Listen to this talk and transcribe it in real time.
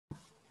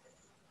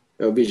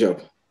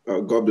Bishop,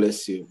 God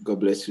bless you. God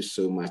bless you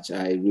so much.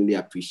 I really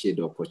appreciate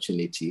the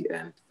opportunity,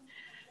 and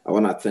I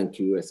want to thank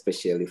you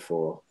especially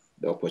for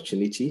the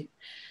opportunity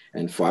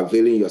and for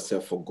availing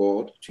yourself for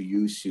God to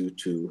use you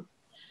to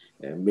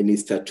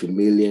minister to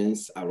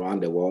millions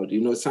around the world.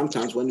 You know,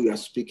 sometimes when you are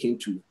speaking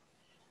to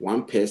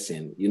one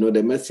person, you know,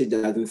 the message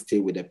doesn't stay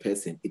with the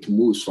person. It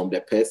moves from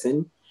the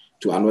person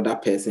to another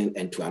person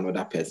and to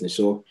another person.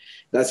 So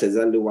that's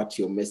exactly what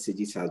your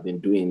messages has been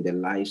doing in the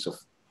lives of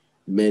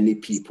many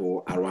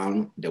people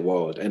around the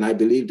world. And I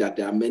believe that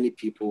there are many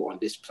people on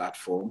this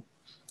platform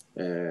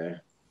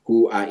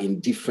who are in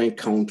different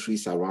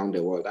countries around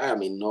the world. I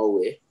am in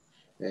Norway.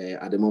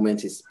 At the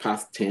moment, it's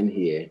past 10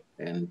 here.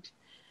 And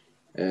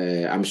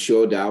I'm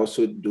sure there are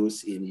also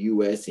those in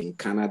US, in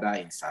Canada,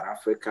 in South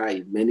Africa,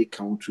 in many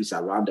countries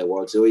around the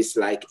world. So it's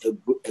like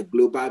a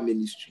global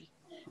ministry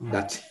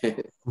that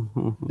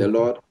the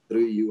Lord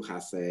through you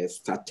has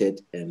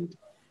started, and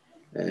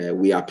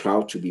we are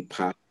proud to be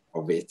part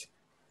of it.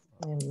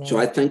 Amen. So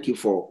I thank you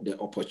for the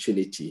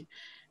opportunity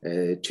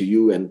to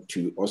you and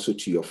to also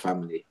to your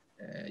family,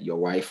 your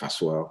wife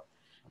as well.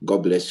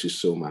 God bless you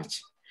so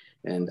much.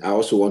 And I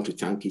also want to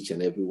thank each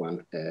and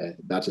everyone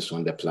that is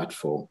on the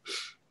platform.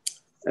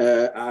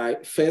 I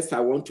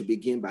want to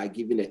begin by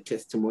giving a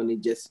testimony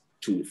just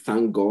to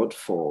thank God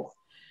for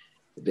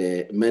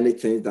the many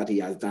things that he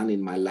has done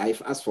in my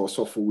life. As for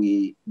Sofu,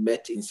 we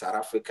met in South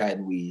Africa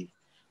and we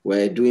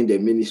were doing the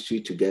ministry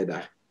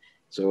together.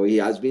 So he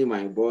has been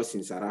my boss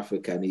in South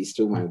Africa and he's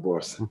still my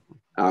boss.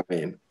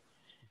 Amen.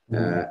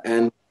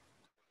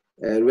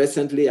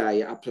 Recently I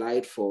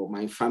applied for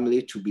my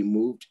family to be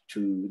moved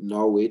to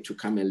Norway to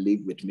come and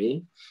live with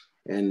me.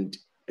 And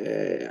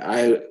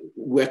I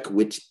work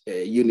with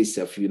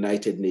UNICEF,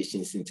 United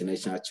Nations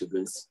International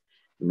Children's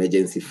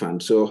Emergency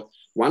Fund. So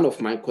one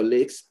of my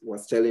colleagues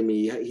was telling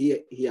me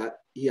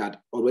he had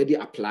already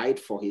applied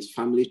for his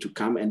family to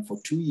come, and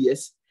for 2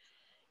 years,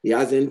 he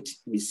hasn't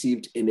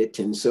received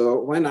anything.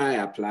 So when I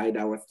applied,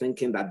 I was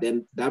thinking that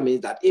then that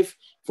means that if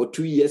for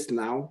 2 years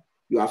now,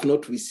 you have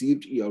not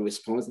received your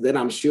response, then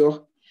I'm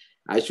sure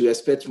I should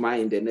expect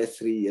mine in the next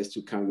 3 years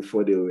to come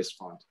before they will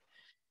respond.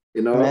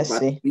 You know,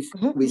 Mercy.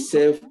 But we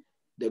serve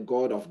the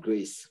God of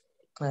grace.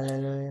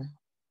 Hallelujah.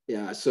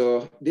 Yeah,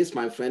 so this,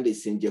 my friend,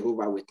 is in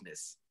Jehovah's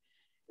Witness,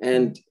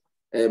 and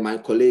my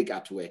colleague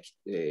at work.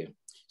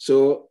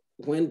 So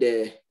when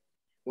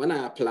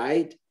I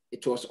applied,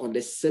 it was on the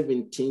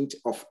 17th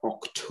of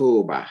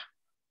October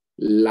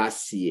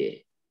last year.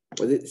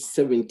 Was it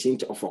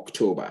 17th of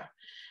October?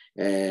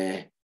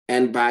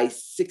 And by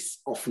 6th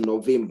of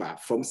November,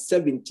 from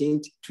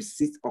 17th to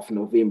 6th of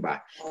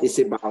November, it's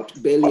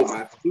barely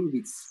about 3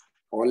 weeks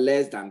or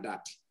less than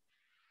that.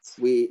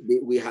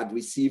 We had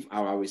received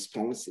our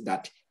response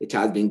that it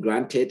has been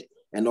granted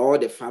and all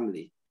the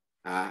family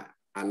are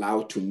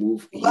allowed to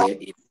move here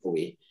in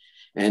Norway.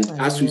 And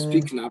as we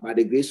speak now, by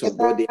the grace of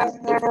God,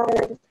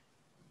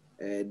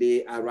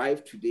 they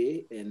arrived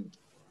today and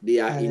they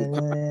are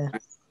in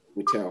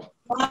hotel.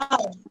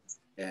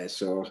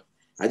 So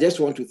I just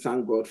want to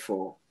thank God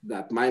for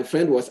that. My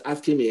friend was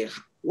asking me,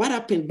 what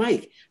happened,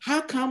 Mike?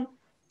 How come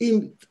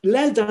in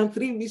less than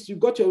 3 weeks you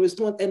got your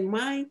response and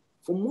mine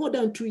for more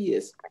than 2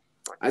 years?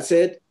 I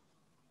said,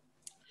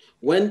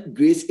 when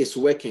grace is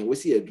working, we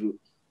see a group.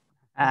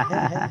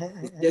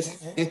 It's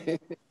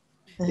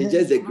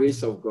just the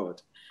grace of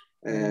God.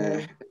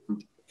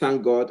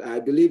 Thank God. I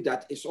believe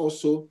that it's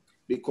also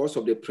because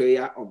of the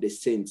prayer of the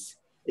saints,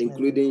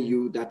 including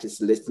you that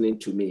is listening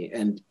to me.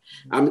 And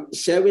I'm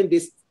sharing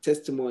this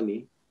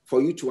testimony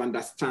for you to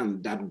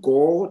understand that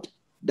God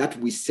that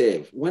we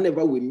serve,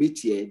 whenever we meet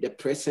here, the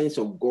presence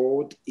of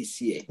God is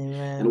here.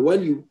 Amen. And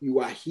when you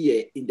are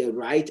here in the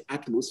right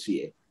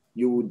atmosphere,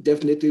 you will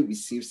definitely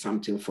receive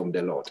something from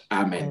the Lord.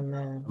 Amen.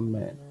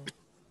 Amen.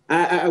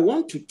 I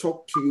want to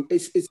talk to you.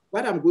 It's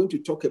what I'm going to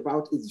talk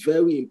about is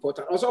very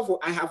important. Also,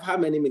 I have how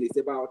many minutes?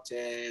 About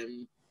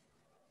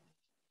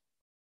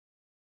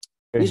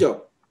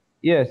Bishop?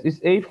 Yes, it's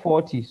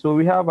 8:40. So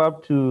we have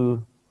up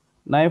to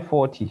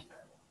 9:40.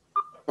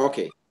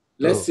 Okay.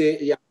 Let's say,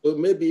 yeah, so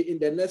maybe in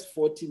the next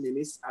 40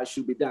 minutes, I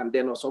should be done.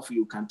 Then also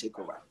you can take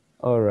over.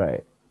 All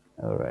right.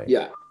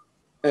 Yeah.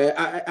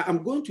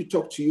 I'm going to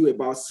talk to you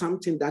about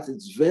something that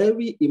is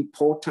very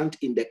important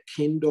in the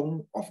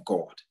kingdom of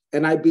God.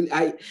 And I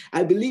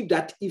believe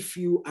that if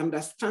you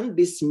understand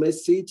this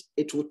message,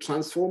 it will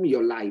transform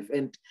your life.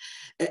 And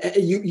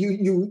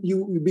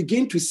you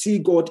begin to see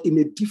God in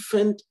a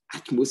different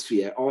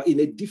atmosphere or in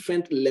a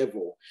different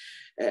level.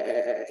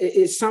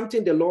 It's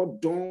something the Lord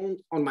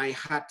dawned on my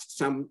heart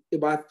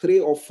about 3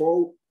 or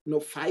 4,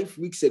 5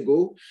 weeks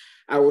ago.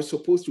 I was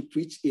supposed to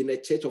preach in a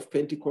church of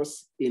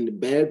Pentecost in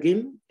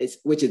Bergen,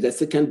 which is the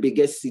second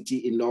biggest city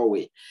in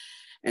Norway.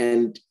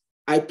 And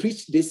I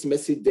preached this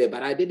message there,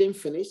 but I didn't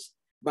finish.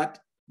 But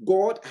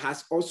God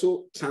has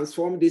also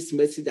transformed this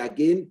message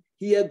again.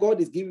 Here,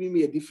 God is giving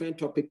me a different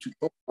topic to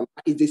talk about.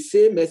 It's the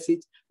same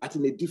message, but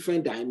in a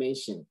different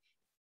dimension.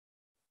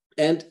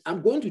 And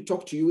I'm going to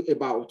talk to you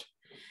about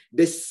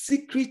the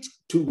secret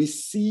to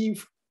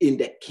receive in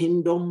the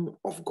kingdom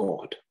of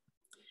God.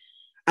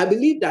 I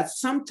believe that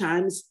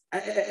sometimes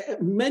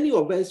many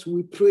of us,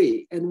 we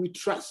pray and we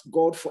trust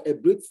God for a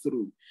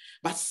breakthrough,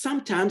 but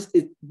sometimes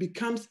it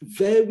becomes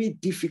very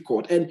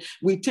difficult. And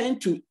we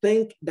tend to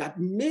think that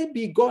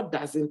maybe God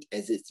doesn't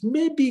exist.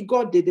 Maybe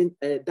God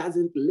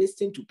doesn't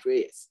listen to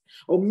prayers.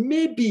 Or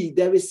maybe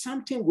there is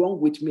something wrong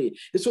with me.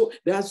 And so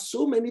there are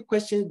so many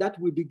questions that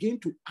we begin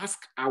to ask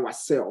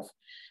ourselves.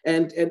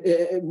 And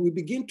we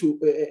begin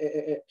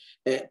to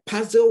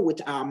puzzle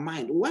with our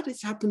mind. What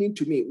is happening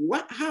to me?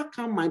 How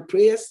come my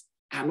prayers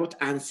are not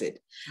answered?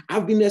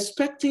 I've been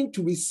expecting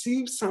to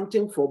receive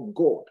something from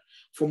God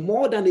for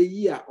more than a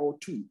year or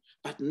two,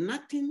 but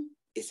nothing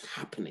is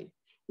happening.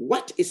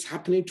 What is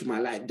happening to my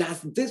life?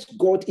 Does this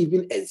God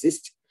even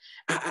exist?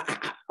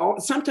 Or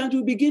sometimes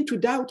you begin to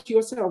doubt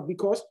yourself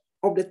because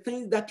of the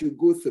things that you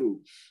go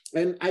through.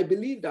 And I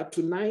believe that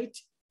tonight,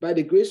 by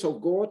the grace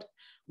of God,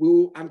 we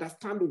will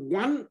understand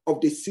one of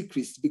the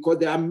secrets, because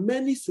there are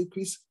many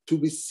secrets to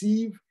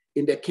receive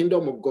in the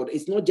kingdom of God.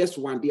 It's not just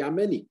one, there are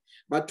many.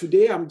 But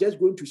today I'm just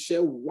going to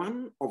share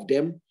one of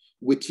them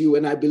with you.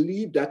 And I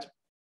believe that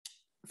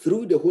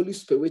through the Holy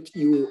Spirit,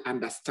 you will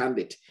understand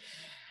it.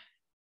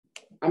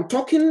 I'm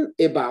talking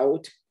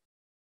about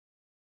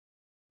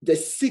the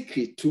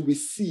secret to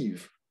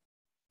receive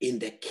in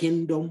the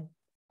kingdom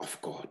of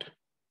God.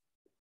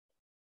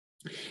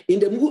 In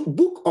the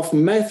book of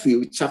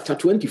Matthew, chapter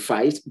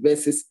 25,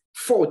 verses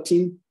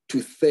 14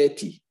 to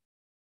 30.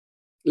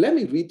 Let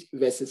me read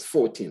verses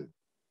 14.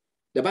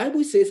 The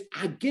Bible says,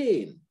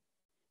 again,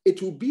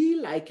 it will be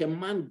like a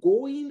man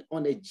going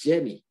on a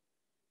journey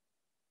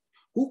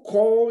who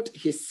called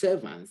his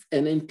servants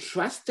and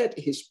entrusted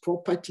his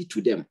property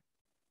to them.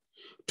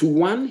 To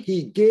one,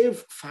 he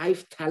gave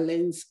 5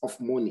 talents of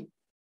money,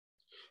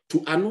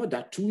 to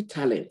another 2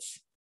 talents,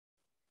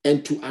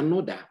 and to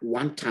another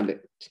 1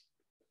 talent,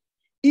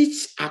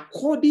 each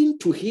according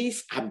to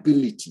his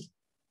ability.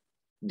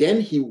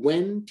 Then he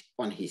went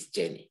on his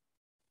journey.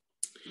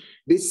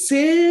 The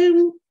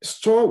same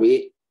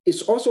story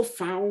is also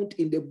found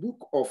in the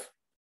book of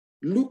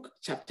Luke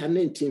chapter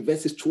 19,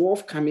 verses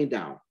 12 coming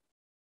down.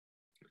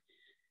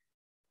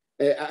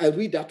 I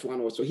read that one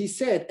also. He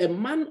said, a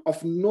man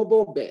of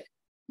noble birth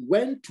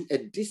went to a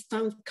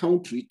distant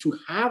country to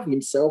have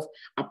himself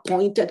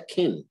appointed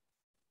king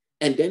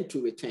and then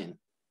to return.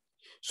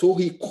 So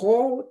he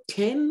called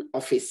 10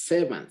 of his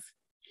servants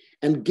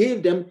and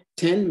gave them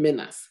 10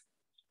 minas.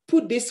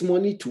 Put this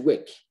money to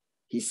work,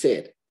 he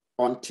said,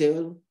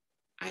 until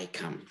I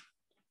come.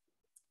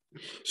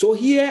 So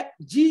here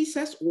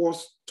Jesus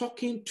was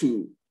talking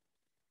to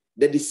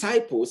the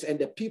disciples and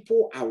the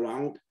people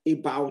around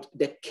about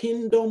the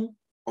kingdom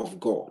of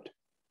God.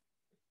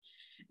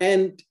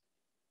 And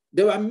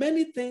there are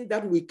many things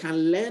that we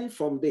can learn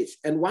from this.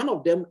 And one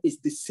of them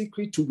is the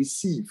secret to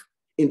receive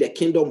in the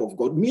kingdom of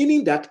God,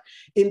 meaning that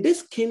in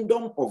this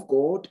kingdom of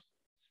God,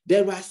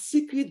 there are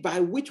secrets by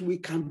which we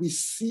can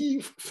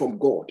receive from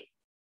God.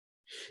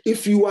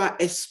 If you are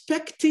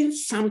expecting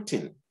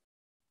something,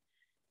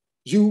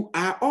 you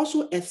are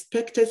also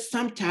expected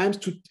sometimes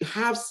to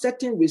have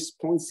certain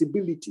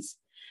responsibilities.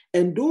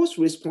 And those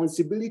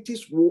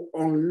responsibilities will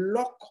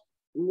unlock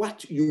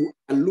what you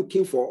are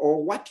looking for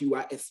or what you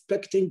are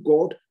expecting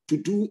God to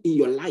do in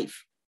your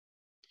life.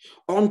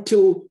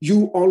 Until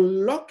you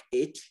unlock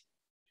it,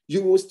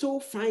 you will still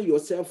find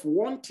yourself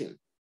wanting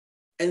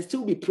and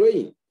still be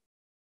praying.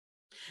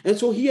 And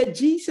so here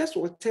Jesus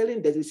was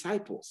telling the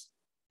disciples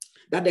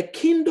that the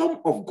kingdom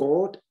of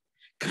God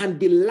can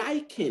be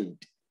likened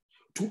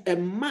to a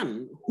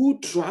man who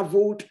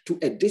traveled to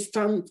a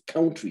distant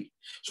country.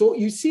 So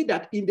you see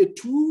that in the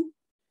two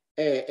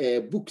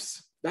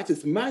books, that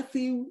is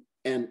Matthew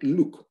and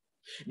Luke,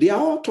 they are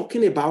all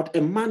talking about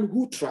a man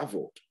who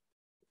traveled.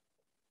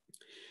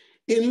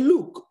 In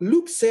Luke,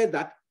 Luke said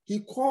that he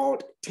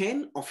called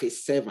 10 of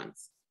his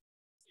servants.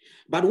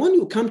 But when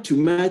you come to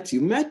Matthew,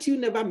 Matthew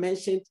never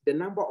mentioned the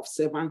number of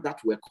servants that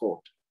were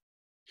called.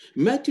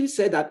 Matthew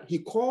said that he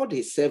called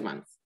his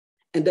servants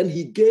and then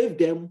he gave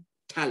them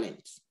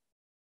talents.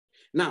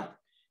 Now,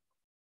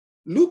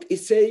 Luke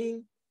is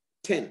saying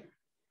 10.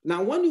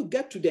 Now, when you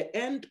get to the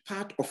end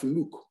part of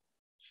Luke,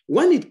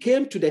 when it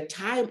came to the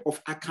time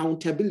of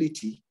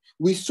accountability,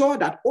 we saw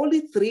that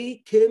only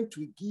 3 came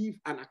to give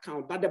an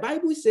account. But the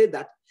Bible said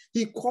that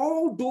he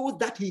called those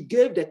that he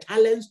gave the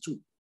talents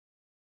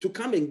to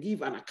come and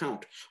give an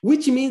account,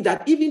 which means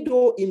that even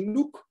though in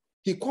Luke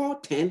he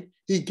called 10,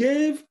 he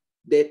gave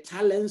the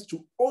talents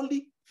to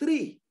only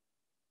 3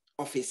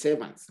 of his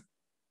servants.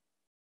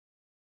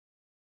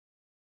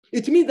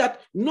 It means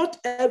that not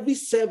every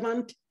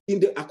servant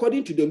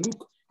according to the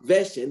Luke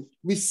version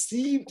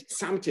received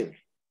something,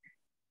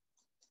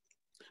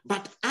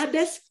 but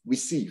others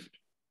received.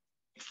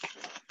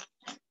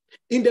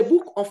 In the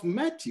book of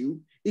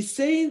Matthew, it's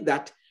saying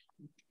that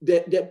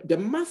the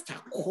master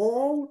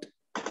called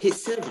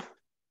his servant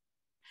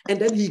and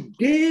then he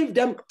gave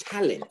them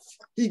talents,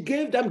 he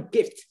gave them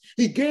gifts,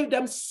 he gave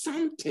them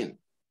something,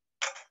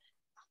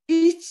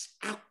 each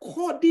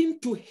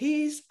according to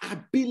his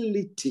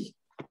ability.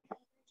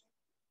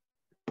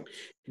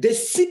 The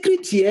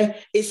secret here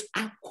is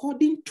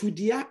according to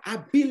their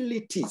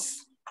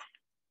abilities.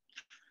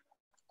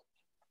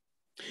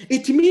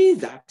 It means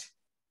that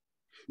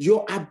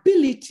your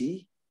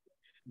ability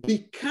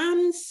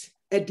becomes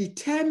a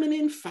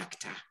determining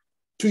factor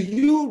to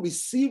you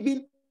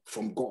receiving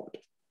from God.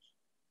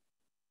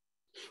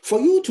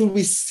 For you to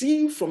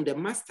receive from the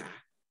master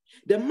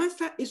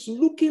is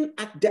looking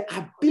at the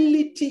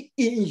ability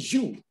in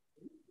you.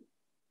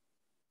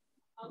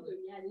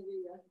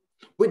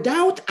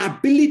 Without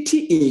ability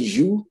in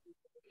you,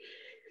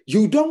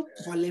 you don't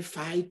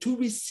qualify to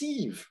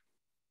receive.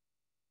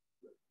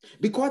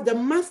 Because the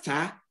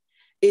master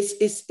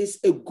is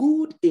a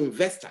good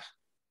investor.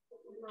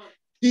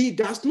 He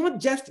does not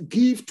just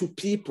give to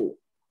people,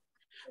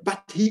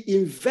 but he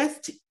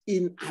invests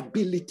in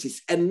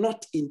abilities and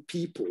not in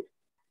people.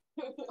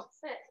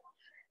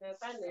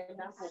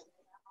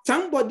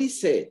 Somebody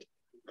said,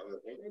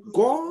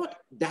 God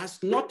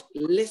does not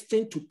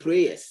listen to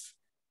prayers,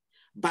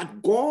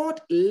 but God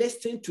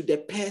listens to the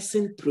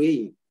person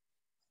praying.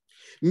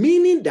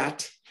 Meaning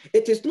that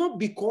it is not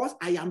because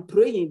I am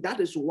praying, that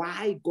is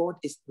why God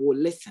will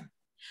listen.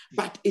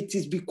 But it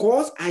is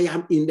because I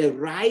am in the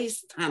right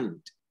stand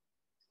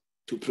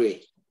to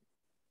pray.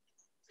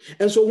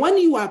 And so when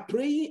you are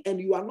praying and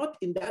you are not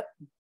in that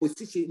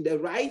position, in the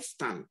right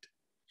stand,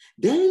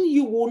 then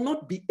you will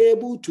not be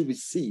able to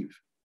receive.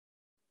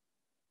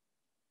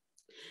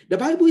 The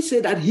Bible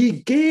says that he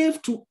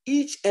gave to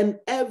each and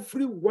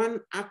every one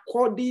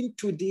according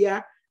to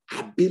their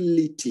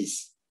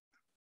abilities.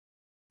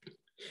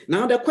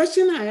 Now, the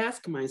question I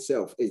ask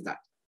myself is that,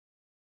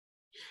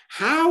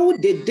 how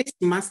did this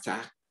master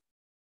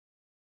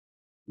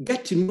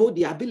get to know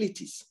the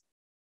abilities?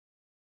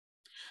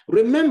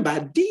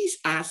 Remember, these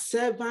are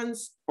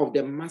servants of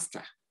the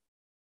master,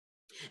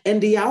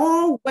 and they are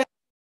all working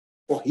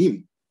for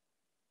him.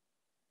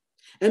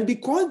 And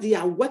because they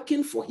are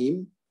working for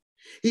him,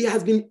 he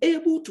has been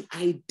able to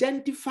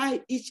identify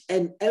each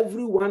and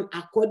every one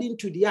according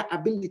to their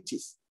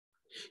abilities.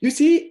 You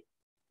see,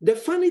 the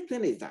funny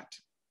thing is that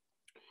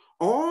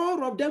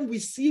all of them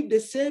receive the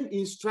same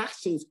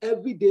instructions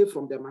every day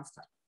from the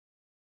master.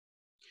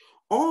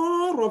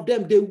 All of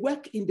them, they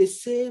work in the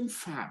same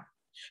farm.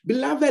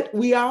 Beloved,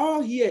 we are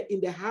all here in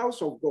the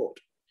house of God.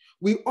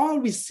 We all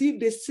receive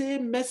the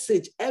same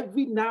message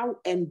every now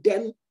and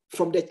then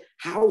from the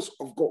house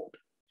of God.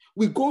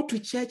 We go to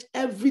church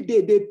every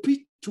day. They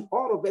preach to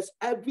all of us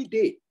every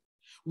day.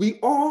 We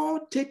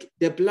all take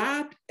the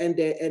blood and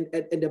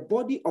the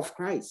body of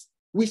Christ.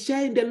 We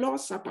share in the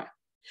Lord's Supper.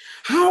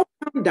 How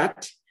come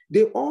that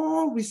they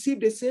all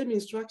receive the same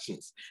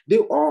instructions? They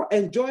all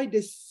enjoy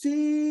the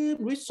same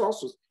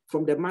resources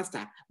from the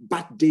master,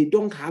 but they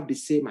don't have the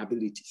same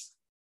abilities.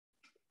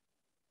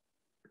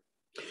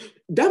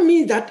 That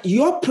means that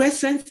your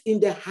presence in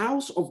the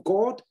house of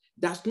God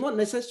does not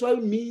necessarily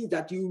mean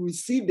that you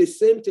receive the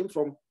same thing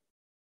from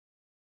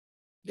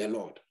the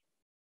Lord.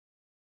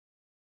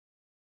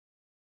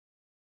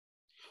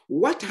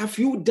 What have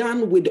you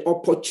done with the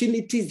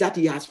opportunities that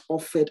he has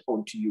offered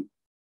unto you?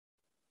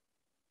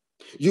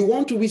 You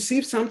want to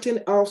receive something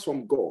else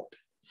from God.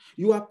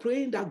 You are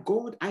praying that,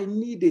 God, I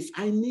need this,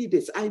 I need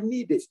this, I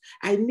need this,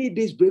 I need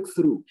this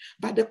breakthrough.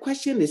 But the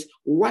question is,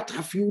 what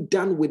have you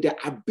done with the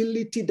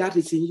ability that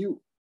is in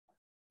you?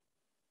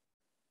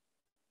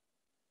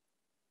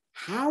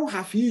 How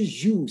have you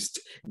used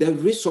the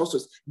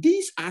resources?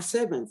 These are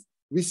servants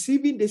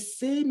receiving the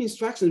same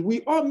instructions.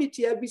 We all meet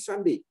here every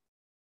Sunday.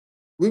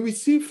 We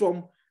receive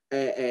from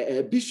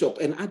a bishop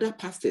and other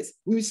pastors.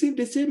 We receive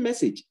the same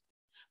message.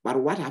 But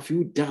what have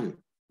you done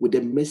with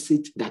the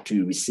message that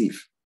you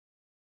receive?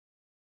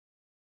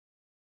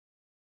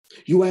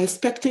 You are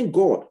expecting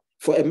God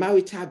for a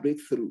marital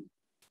breakthrough.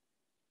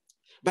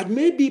 But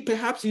maybe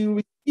perhaps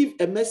you receive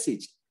a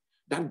message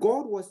that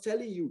God was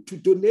telling you to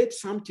donate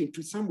something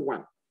to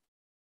someone.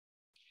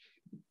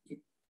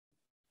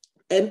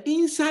 And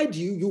inside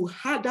you, you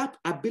had that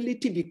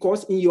ability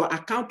because in your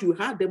account, you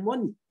had the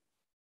money.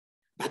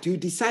 But you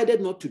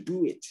decided not to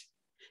do it.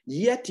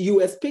 Yet you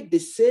expect the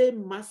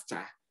same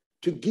master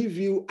to give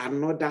you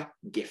another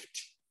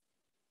gift.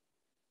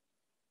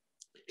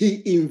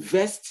 He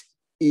invests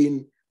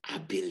in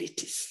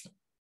abilities.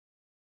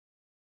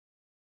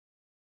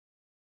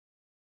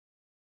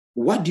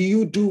 What do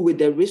you do with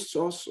the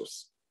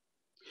resources?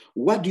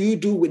 What do you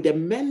do with the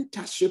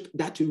mentorship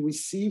that you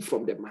receive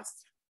from the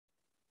master?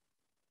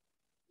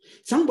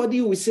 Somebody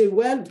will say,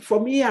 well,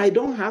 for me, I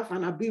don't have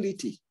an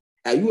ability.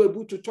 Are you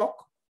able to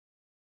talk?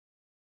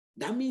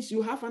 That means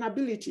you have an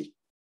ability.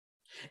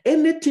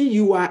 Anything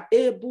you are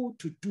able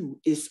to do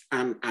is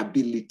an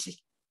ability.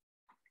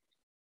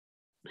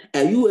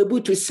 Are you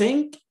able to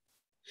sing?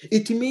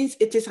 It means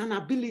it is an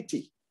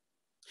ability.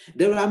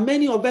 There are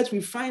many of us,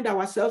 we find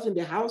ourselves in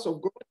the house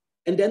of God,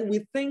 and then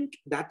we think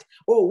that,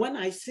 oh, when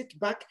I sit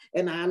back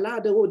and I allow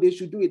them, oh, they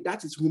should do it,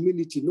 that is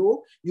humility.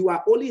 No, you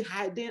are only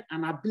hiding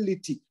an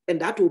ability,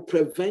 and that will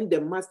prevent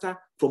the master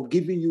from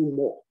giving you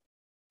more.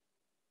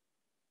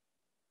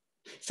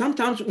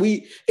 Sometimes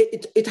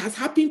it has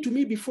happened to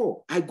me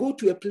before. I go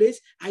to a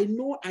place, I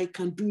know I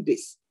can do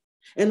this.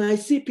 And I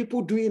see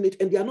people doing it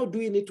and they are not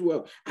doing it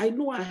well. I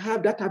know I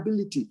have that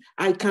ability.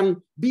 I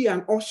can be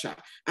an usher.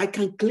 I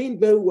can clean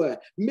very well.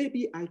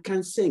 Maybe I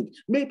can sing.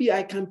 Maybe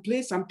I can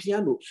play some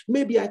piano.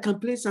 Maybe I can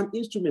play some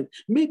instrument.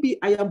 Maybe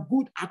I am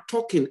good at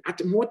talking,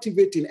 at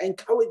motivating,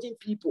 encouraging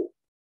people.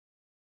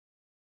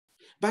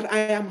 But I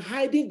am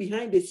hiding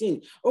behind the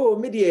scene. Oh,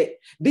 maybe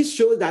this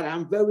shows that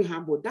I'm very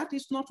humble. That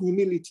is not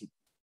humility.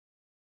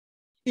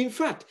 In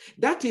fact,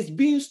 that is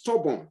being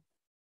stubborn.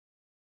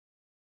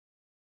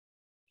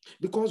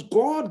 Because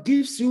God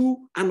gives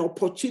you an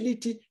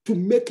opportunity to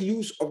make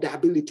use of the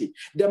ability.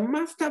 The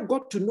master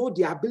got to know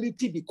the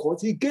ability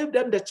because he gave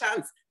them the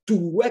chance to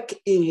work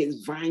in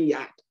his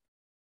vineyard.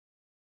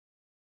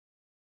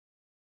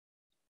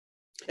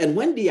 And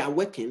when they are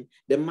working,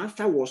 the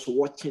master was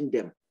watching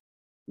them.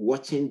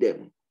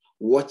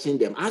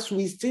 As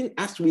we sing,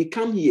 as we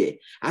come here,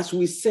 as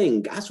we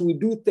sing, as we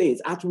do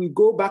things, as we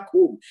go back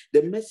home,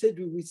 the message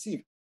we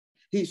receive,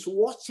 he's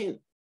watching.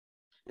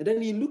 And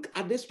then you look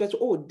at this person,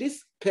 oh,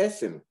 this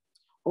person,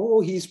 oh,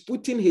 he's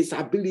putting his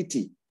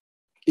ability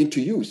into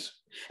use.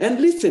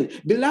 And listen,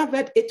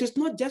 beloved, it is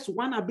not just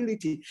one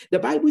ability. The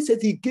Bible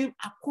says he gave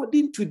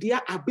according to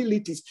their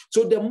abilities.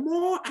 So the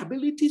more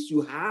abilities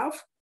you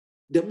have,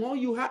 the more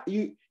you have,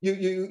 you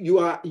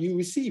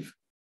receive.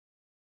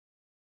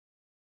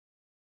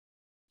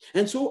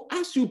 And so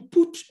as you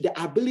put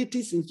the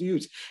abilities into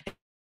use,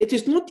 it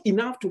is not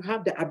enough to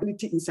have the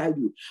ability inside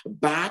you,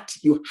 but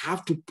you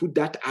have to put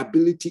that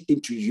ability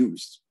into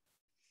use.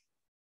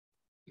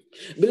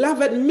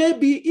 Beloved,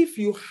 maybe if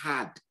you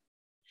had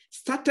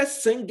started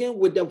singing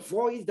with the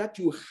voice that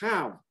you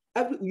have,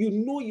 you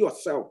know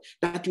yourself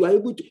that you are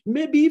able to,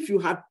 maybe if you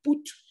had put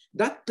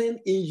that thing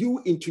in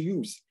you into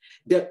use,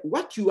 that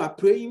what you are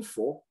praying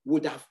for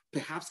would have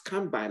perhaps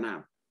come by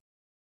now.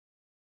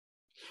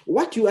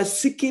 What you are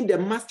seeking the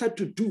master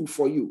to do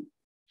for you,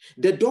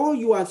 the door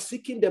you are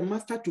seeking the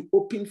master to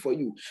open for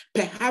you,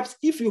 perhaps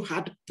if you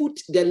had put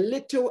the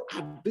little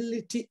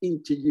ability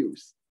into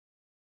use,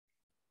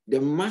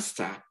 the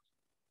master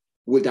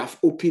would have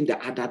opened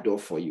the other door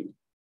for you.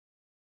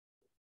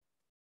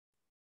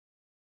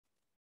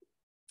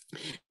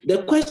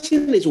 The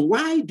question is,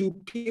 why do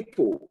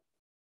people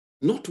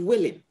not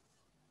willing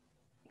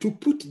to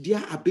put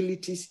their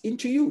abilities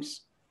into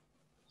use?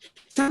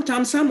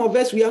 Sometimes some of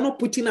us, we are not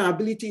putting our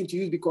ability into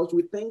use because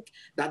we think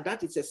that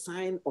that is a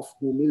sign of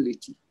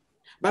humility.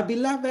 But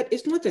beloved,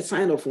 it's not a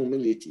sign of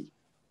humility.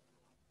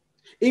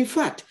 In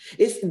fact,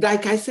 it's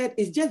like I said,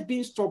 it's just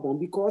being stubborn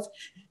because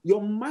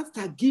your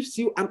master gives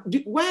you.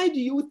 Why do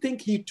you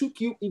think he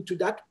took you into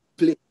that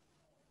place?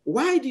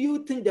 Why do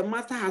you think the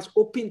master has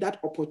opened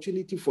that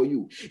opportunity for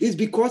you? It's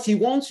because he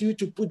wants you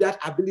to put that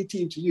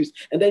ability into use.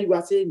 And then you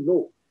are saying,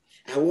 no,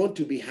 I want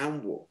to be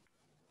humble.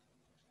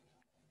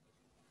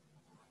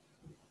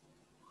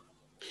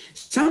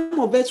 Some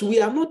of us,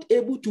 we are not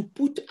able to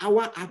put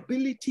our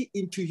ability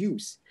into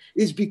use.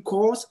 It's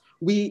because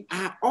we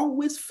are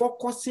always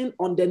focusing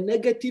on the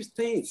negative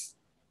things.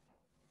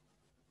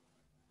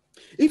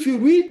 If you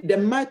read the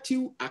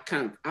Matthew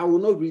account, I will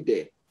not read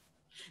there.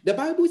 The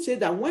Bible says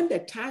that when the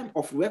time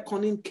of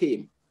reckoning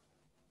came,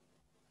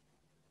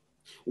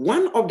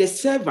 one of the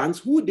servants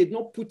who did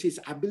not put his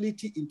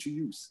ability into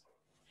use,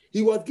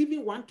 he was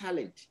given 1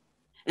 talent,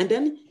 and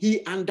then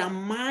he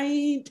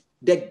undermined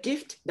the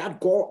gift that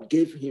God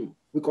gave him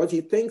because he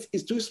thinks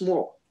it's too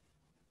small.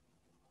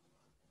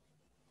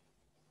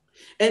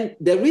 And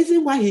the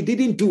reason why he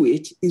didn't do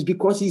it is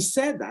because he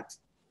said that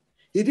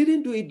he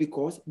didn't do it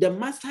because the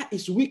master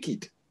is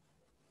wicked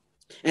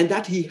and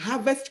that he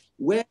harvests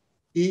where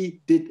he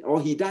did or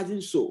he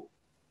doesn't sow.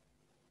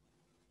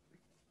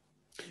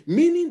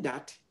 Meaning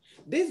that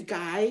this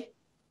guy,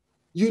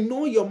 you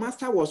know, your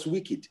master was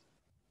wicked.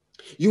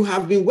 You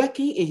have been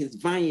working in his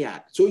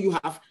vineyard, so you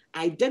have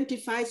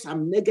identified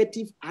some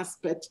negative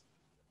aspect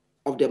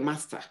of the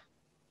master.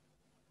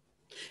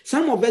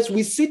 Some of us,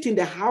 we sit in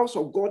the house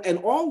of God and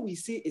all we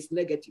see is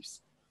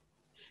negatives.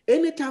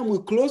 Anytime we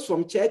close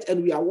from church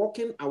and we are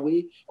walking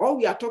away, all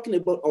we are talking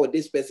about, oh,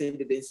 this person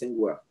didn't sing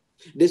well.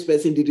 This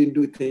person didn't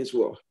do things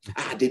well.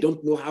 They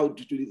don't know how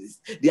to do this.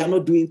 They are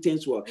not doing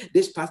things well.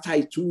 This pastor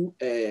is too,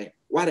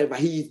 whatever.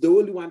 He is the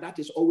only one that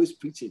is always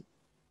preaching.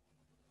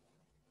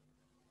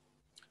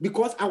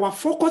 Because our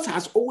focus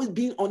has always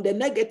been on the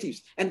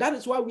negatives. And that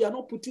is why we are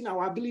not putting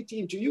our ability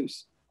into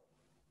use.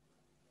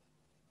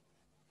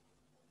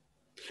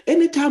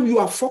 Anytime you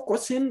are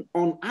focusing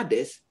on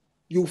others,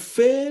 you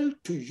fail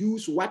to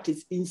use what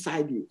is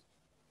inside you.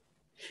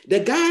 The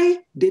guy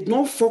did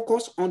not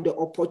focus on the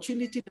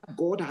opportunity that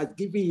God has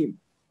given him.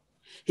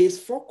 His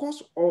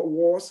focus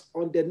was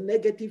on the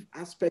negative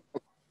aspect.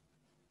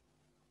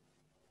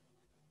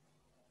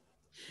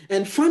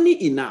 And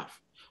funny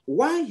enough,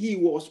 while he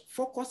was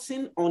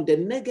focusing on the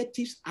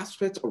negative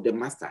aspects of the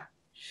master,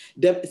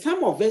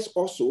 some of us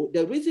also,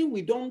 the reason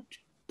we don't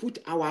put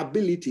our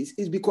abilities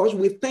is because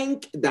we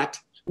think that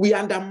we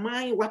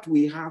undermine what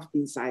we have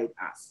inside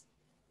us.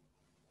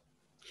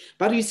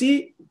 But you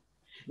see,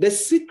 the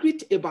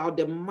secret about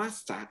the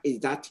master is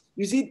that,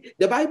 you see,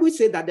 the Bible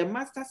said that the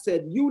master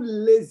said, you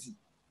lazy.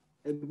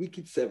 and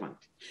wicked servant.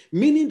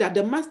 Meaning that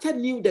the master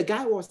knew the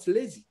guy was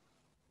lazy.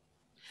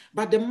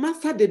 But the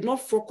master did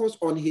not focus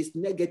on his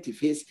negative,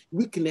 his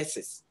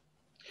weaknesses.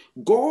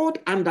 God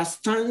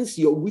understands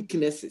your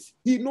weaknesses.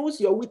 He knows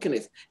your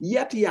weakness,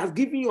 yet he has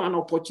given you an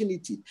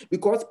opportunity,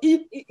 because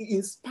if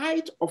in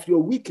spite of your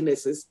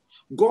weaknesses,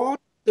 God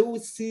still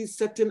sees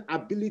certain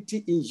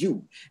ability in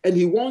you, and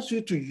he wants you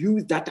to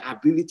use that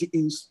ability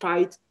in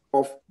spite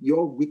of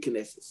your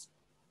weaknesses.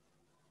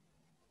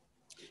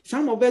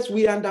 Some of us,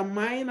 we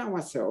undermine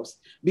ourselves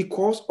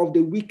because of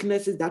the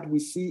weaknesses that we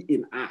see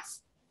in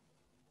us.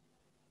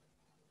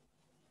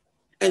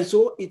 And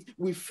so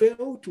we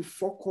fail to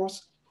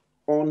focus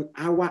on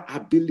our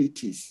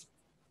abilities.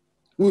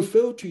 We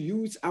fail to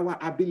use our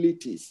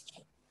abilities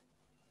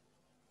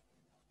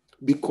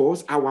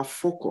because our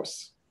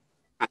focus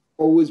has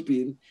always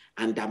been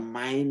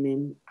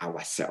undermining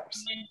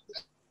ourselves.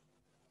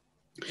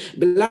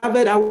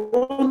 Beloved, I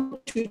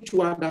want you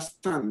to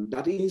understand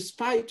that in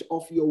spite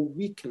of your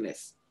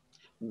weakness,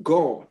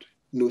 God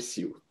knows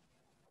you.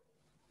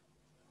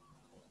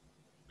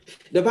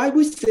 The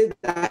Bible says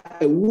that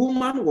a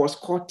woman was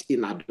caught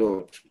in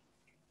adultery.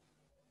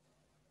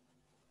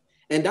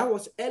 And that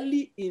was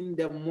early in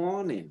the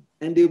morning,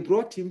 and they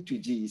brought him to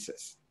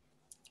Jesus.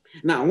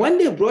 Now, when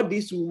they brought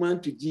this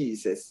woman to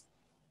Jesus,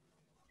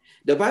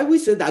 the Bible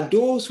said that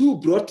those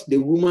who brought the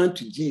woman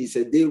to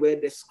Jesus, they were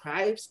the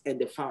scribes and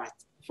the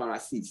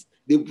Pharisees.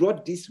 They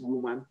brought this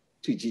woman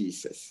to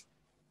Jesus.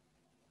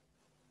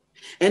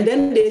 And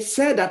then they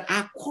said that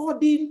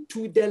according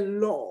to the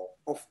law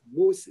of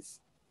Moses,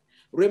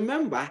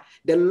 remember,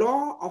 the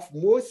law of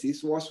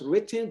Moses was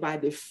written by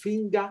the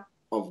finger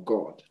of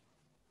God.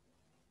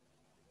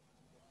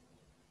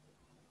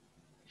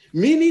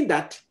 Meaning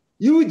that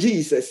you,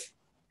 Jesus,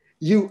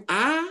 you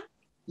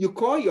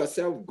call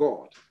yourself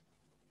God,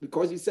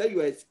 because you say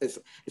you are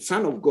a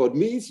son of God,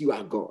 means you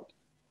are God.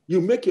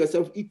 You make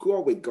yourself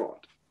equal with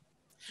God,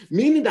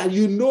 meaning that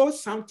you know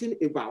something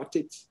about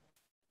it.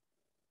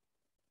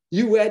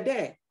 You were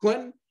there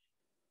when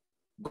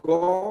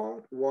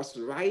God was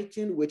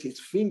writing with his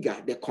finger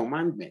the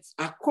commandments.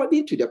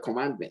 According to the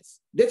commandments,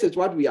 this is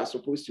what we are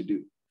supposed to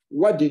do.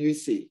 What do you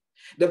say?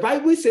 The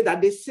Bible said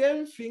that the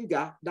same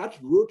finger that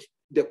wrote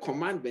the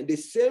commandment, the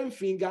same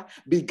finger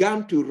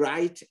began to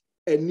write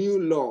a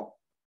new law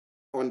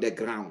on the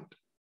ground.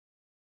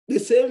 The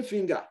same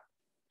finger.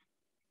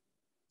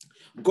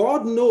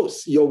 God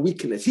knows your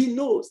weakness. He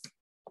knows.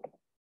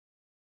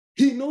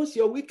 He knows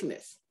your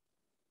weakness.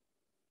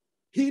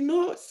 He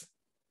knows.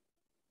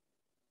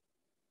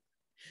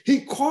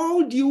 He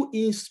called you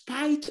in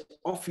spite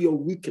of your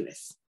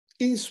weakness.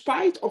 In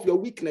spite of your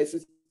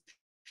weaknesses,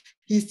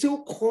 he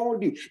still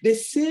called you. The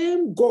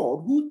same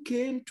God who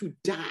came to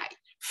die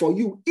for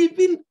you.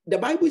 Even the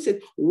Bible said,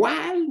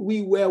 while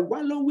we were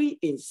wallowing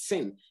in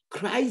sin,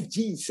 Christ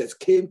Jesus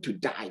came to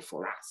die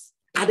for us.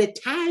 At a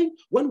time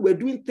when we're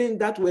doing things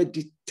that were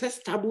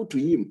detestable to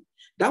him,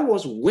 that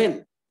was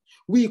when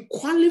we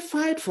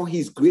qualified for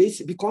his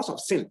grace because of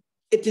sin.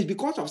 It is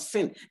because of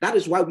sin. That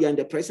is why we are in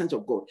the presence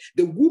of God.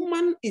 The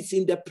woman is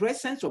in the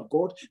presence of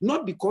God,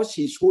 not because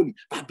she is holy,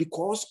 but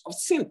because of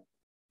sin.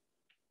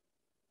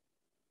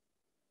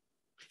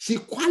 She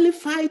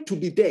qualified to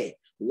be there.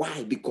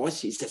 Why? Because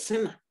she's a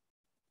sinner.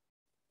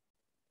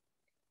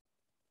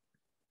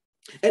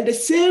 And the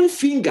same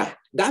finger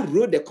that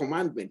wrote the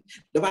commandment,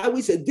 the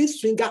Bible said, this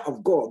finger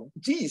of God,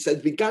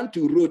 Jesus began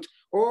to write.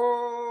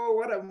 Oh,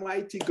 what a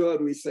mighty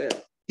God we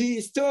serve. He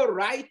is still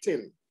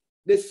writing.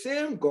 The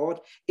same God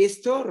is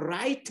still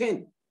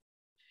writing.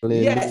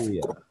 Hallelujah. Yes,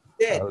 God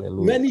said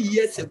many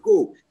years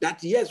ago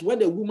that yes,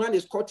 when a woman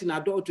is caught in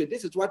adultery,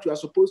 this is what you are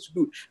supposed to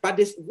do. But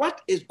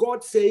what is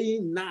God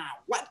saying now?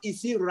 What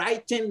is he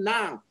writing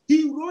now?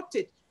 He wrote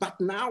it, but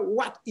now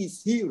what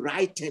is he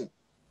writing?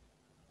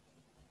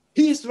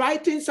 He is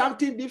writing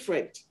something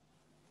different.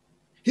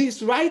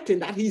 He's writing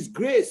that his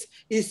grace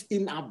is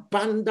in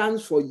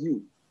abundance for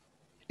you,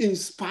 in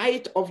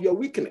spite of your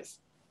weakness.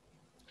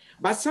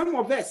 But some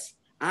of us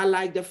are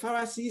like the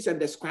Pharisees and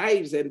the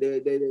scribes and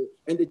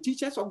the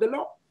teachers of the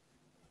law.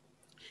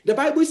 The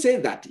Bible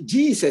says that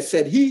Jesus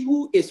said, he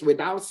who is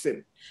without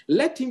sin,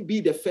 let him be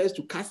the first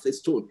to cast a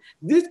stone.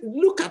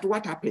 Look at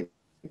what happened.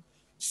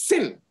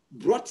 Sin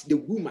brought the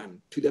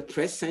woman to the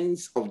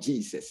presence of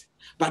Jesus.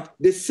 But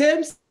the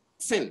same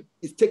sin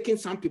is taking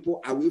some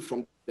people away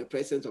from the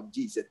presence of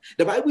Jesus.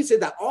 The Bible says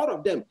that all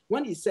of them,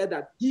 when he said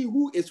that he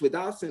who is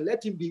without sin,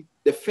 let him be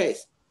the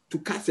first to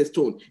cast a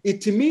stone,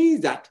 it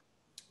means that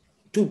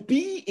to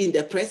be in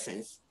the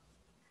presence,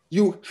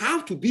 you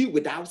have to be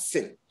without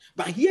sin.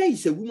 But here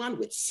is a woman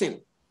with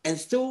sin and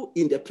still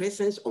in the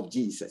presence of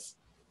Jesus.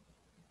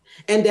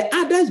 And the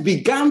others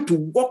began to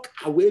walk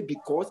away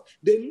because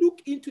they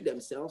looked into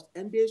themselves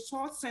and they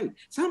saw sin.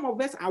 Some of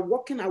us are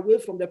walking away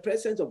from the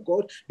presence of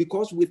God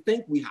because we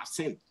think we have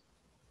sinned.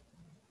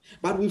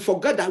 But we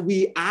forgot that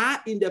we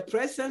are in the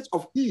presence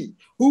of He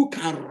who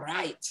can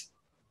write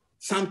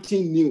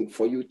something new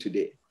for you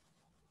today.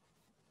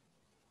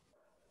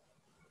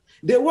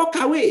 They walk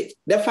away,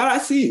 the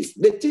Pharisees,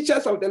 the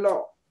teachers of the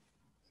law.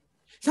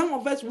 Some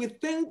of us, we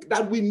think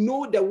that we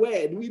know the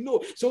word. We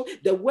know. So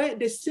the word,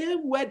 the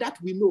same word that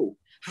we know,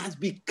 has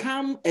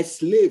become a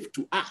slave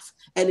to us,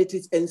 and it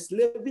is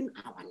enslaving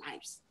our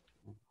lives.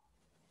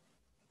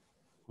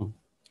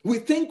 We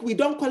think we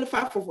don't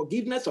qualify for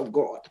forgiveness of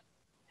God,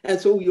 and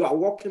so you are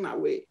walking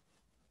away.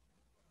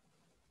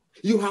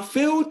 You have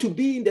failed to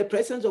be in the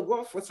presence of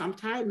God for some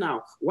time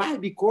now. Why?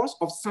 Because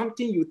of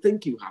something you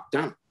think you have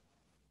done.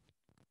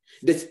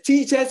 The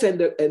teachers and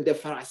the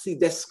Pharisees,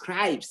 the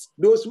scribes,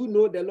 those who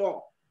know the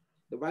law.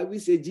 The Bible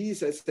says,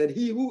 Jesus said,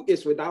 he who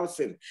is without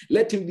sin,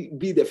 let him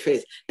be the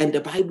first. And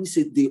the Bible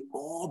says they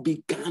all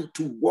began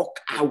to walk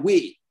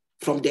away,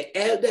 from the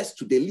elders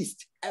to the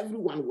least.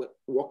 Everyone will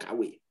walk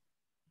away.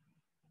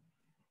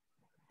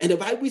 And the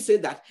Bible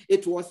said that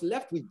it was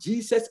left with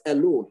Jesus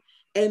alone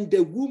and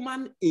the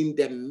woman in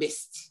the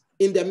midst.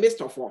 In the midst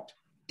of what?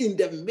 In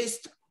the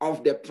midst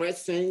of the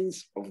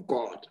presence of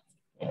God.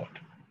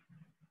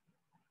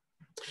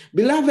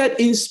 Beloved,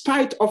 in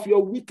spite of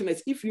your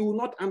weakness, if you will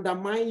not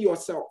undermine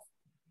yourself,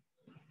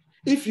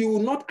 if you will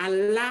not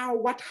allow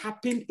what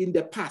happened in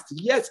the past,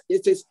 yes,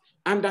 it is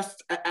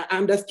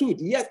understood.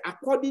 Yes,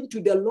 according to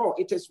the law,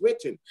 it is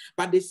written.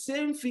 But the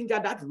same finger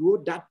that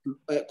wrote that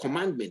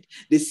commandment,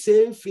 the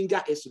same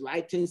finger is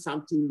writing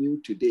something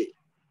new today.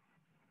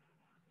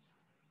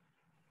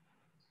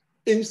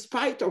 In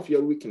spite of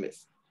your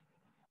weakness,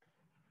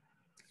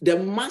 the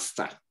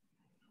master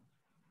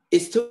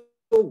is still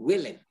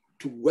willing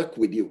to work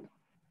with you.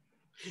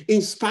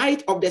 In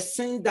spite of the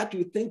sins that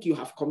you think you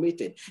have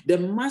committed, the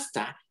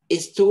master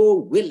is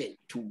still willing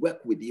to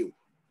work with you.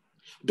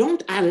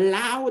 Don't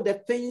allow the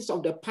things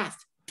of the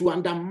past to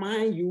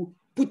undermine you,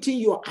 putting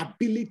your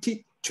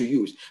ability to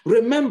use.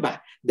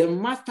 Remember, the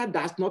master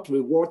does not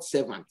reward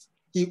servants.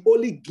 He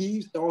only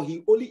gives, or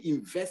he only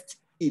invests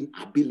in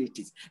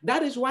abilities.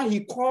 That is why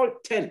he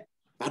called 10,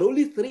 but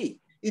only 3.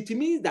 It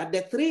means that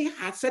the 3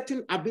 had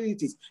certain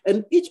abilities,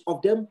 and each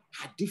of them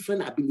had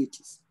different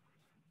abilities.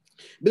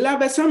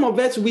 Beloved, some of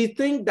us, we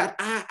think that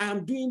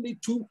I'm doing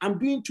too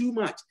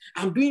much.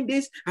 I'm doing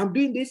this. I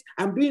think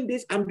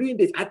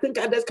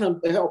others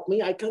can help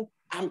me.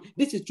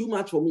 This is too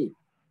much for me.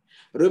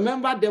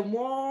 Remember, the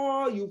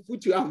more you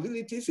put your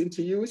abilities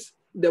into use,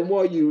 the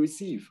more you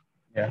receive.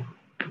 Yeah.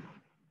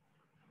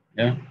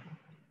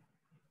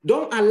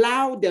 Don't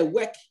allow the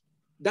work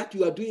that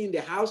you are doing in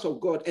the house of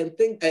God and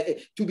think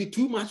to be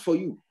too much for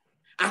you.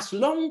 As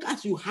long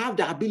as you have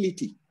the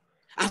ability,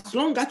 as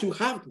long as you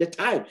have the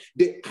time,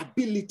 the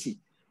ability,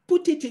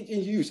 put it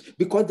in use,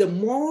 because the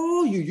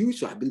more you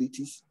use your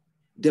abilities,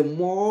 the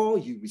more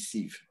you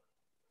receive.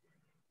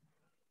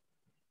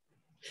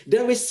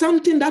 There is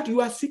something that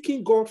you are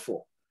seeking God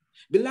for.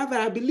 Beloved,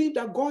 I believe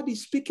that God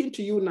is speaking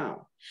to you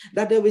now,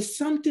 that there is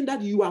something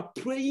that you are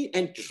praying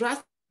and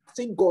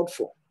trusting God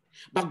for.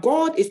 But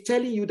God is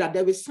telling you that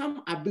there is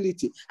some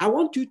ability. I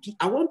want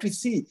to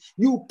see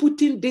you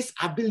putting this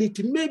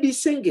ability, maybe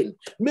singing.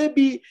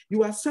 Maybe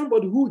you are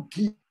somebody who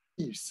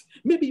gives.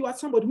 Maybe you are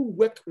somebody who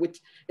works with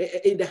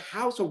in the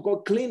house of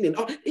God cleaning.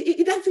 Or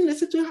it doesn't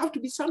necessarily have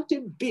to be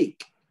something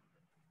big.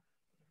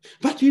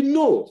 But you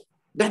know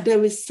that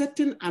there is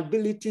certain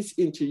abilities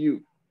into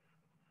you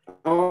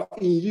or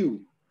in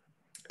you.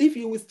 If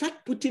you will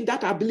start putting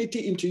that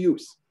ability into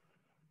use,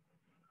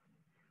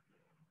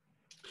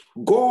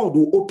 God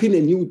will open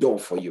a new door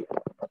for you.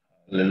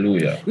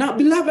 Hallelujah. Now,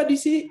 beloved, you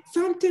see,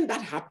 something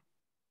that happened.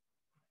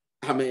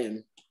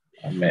 Amen.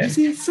 Amen. You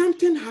see,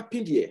 something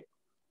happened here.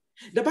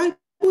 The Bible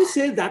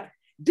says that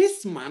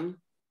this man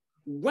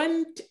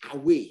went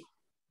away.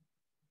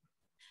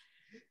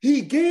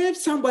 He gave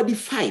somebody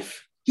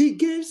 5. He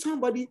gave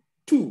somebody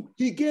 2.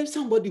 He gave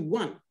somebody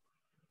 1.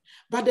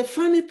 But the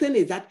funny thing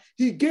is that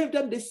he gave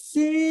them the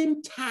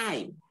same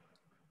time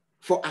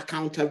for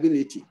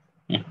accountability.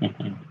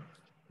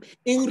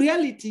 In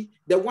reality,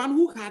 the one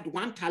who had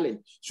 1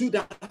 talent should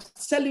have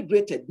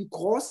celebrated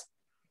because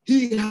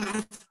he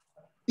had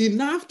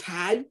enough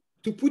time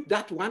to put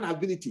that 1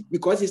 ability,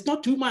 because it's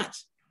not too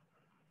much.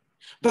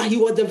 But he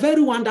was the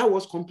very one that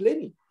was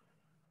complaining.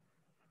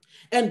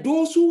 And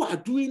those who are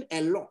doing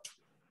a lot,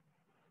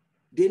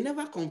 they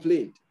never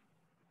complained.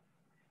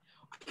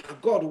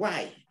 God,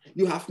 why?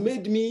 You have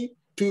made me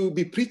to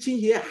be preaching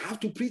here. I have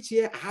to preach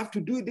here. I have to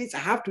do this. I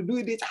have to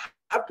do this.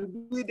 I have to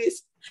do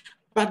this.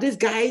 But this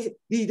guy,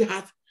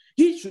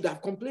 he should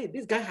have complained.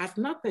 This guy has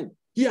nothing.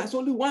 He has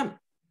only 1.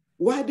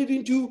 Why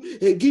didn't you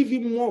give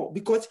him more?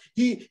 Because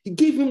he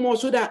gave him more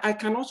so that I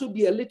can also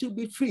be a little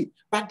bit free.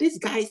 But this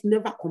guy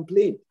never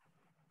complained.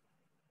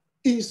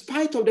 In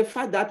spite of the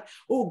fact that,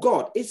 oh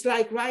God, it's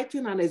like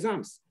writing an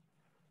exams.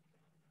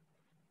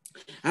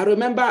 I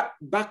remember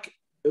back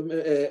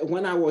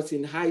when I was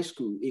in high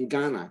school in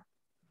Ghana,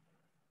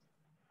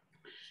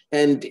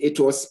 and it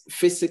was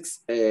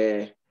physics,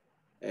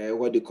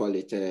 what do you call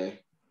it,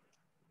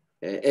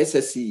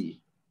 SSE.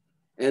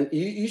 And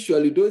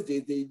usually those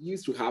days, they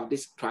used to have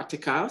these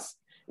practicals,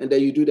 and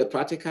then you do the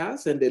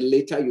practicals, and then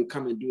later you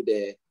come and do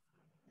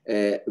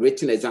the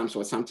written exams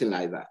or something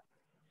like that.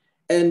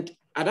 And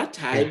at that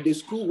time, the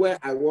school where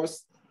I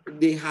was,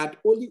 they had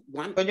only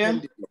 1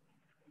 MD.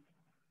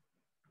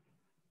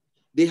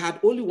 they had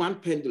only one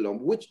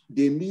pendulum, which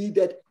they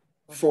needed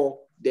for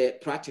the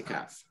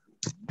practicals.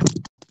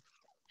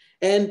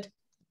 And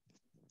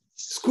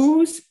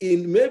schools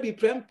in maybe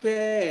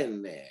Prempeh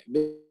and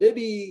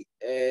maybe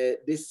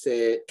this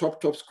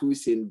top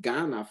schools in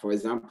Ghana, for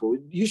example,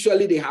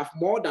 usually they have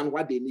more than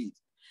what they need.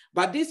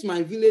 But this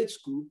my village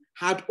school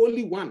had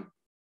only one.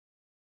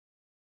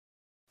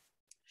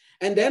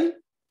 And then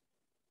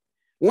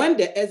when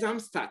the exam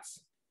starts,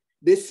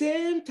 the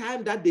same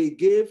time that they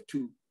gave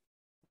to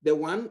the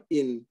one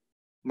in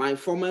my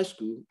former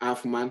school,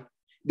 Afman,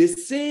 the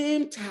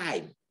same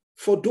time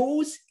for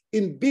those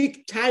in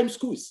big time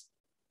schools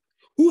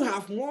who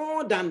have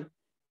more than,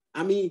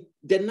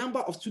 the number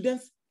of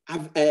students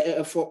have,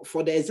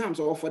 for the exams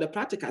or for the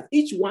practicals.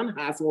 Each one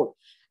has what?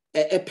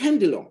 A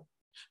pendulum,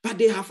 but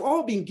they have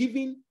all been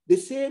given the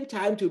same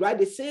time to write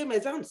the same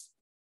exams.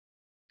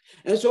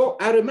 And so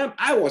I remember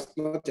I was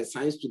not a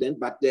science student,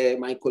 but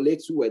my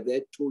colleagues who were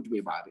there told me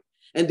about it.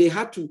 And they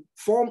had to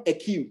form a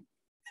queue.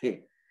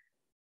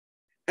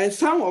 And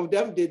some of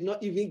them did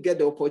not even get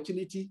the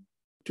opportunity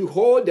to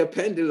hold the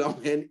pendulum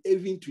and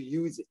even to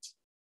use it.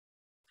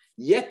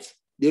 Yet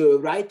they were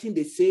writing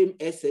the same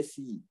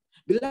SSE.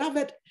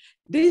 Beloved,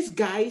 these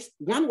guys,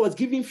 one was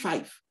giving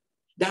 5,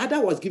 the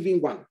other was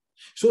giving 1.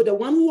 So the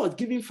one who was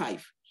giving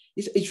 5,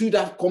 it should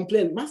have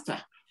complained,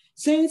 Master,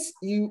 since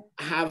you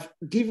have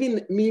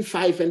given me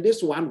 5 and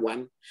this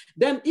 1,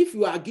 then if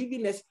you are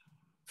giving us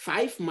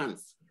 5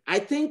 months, I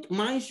think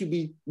mine should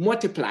be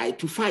multiplied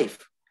to 5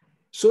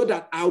 so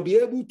that I'll be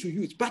able to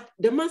use. But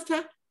the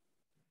master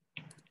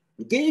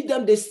gave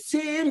them the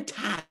same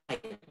time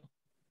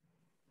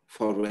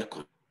for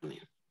reckoning.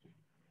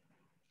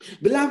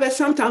 Beloved,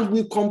 sometimes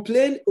we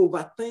complain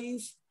over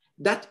things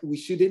that we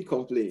shouldn't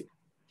complain.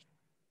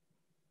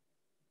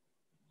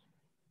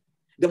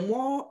 The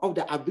more of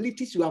the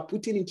abilities you are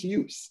putting into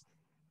use,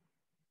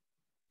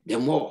 the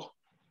more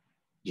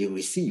you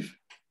receive.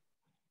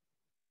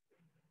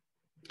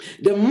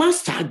 The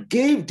master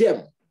gave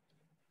them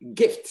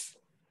gifts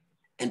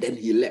and then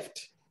he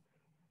left.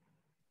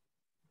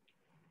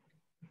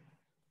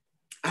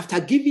 After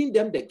giving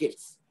them the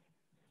gifts,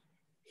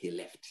 he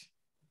left.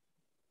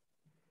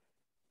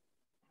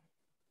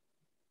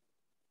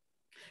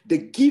 The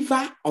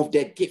giver of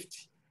the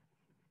gift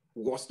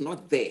was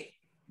not there,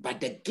 but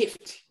the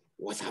gift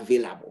was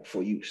available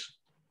for use.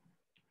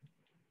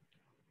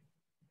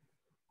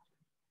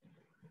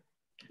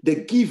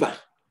 The giver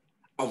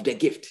of the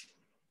gift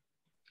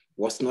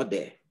was not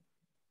there,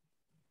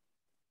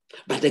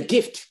 but the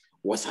gift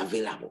was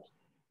available.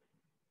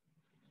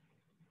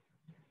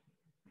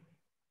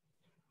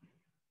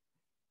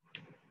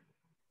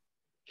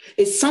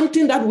 It's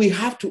something that we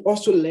have to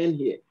also learn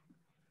here.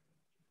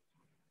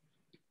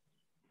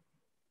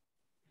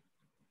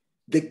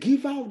 The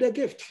giver of the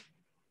gift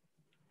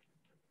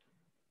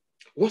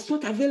was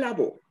not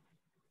available.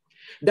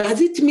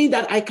 Does it mean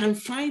that I can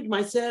find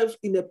myself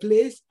in a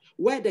place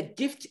where the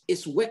gift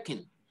is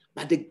working,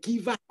 but the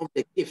giver of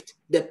the gift,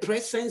 the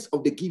presence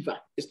of the giver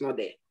is not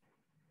there?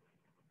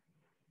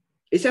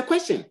 It's a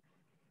question.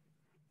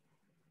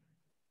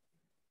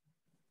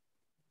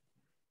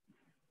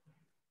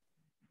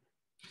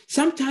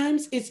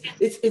 Sometimes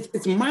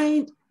it's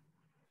mind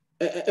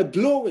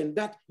blowing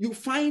that you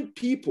find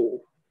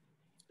people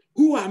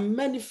who are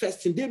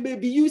manifesting. They may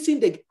be using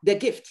the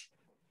gift,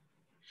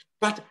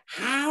 but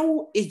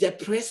how is the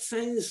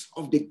presence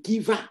of the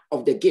giver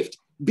of the gift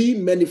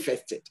being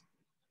manifested?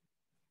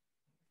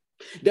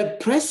 The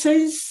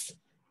presence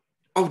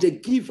of the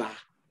giver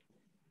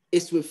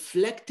is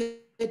reflected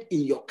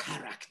in your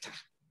character.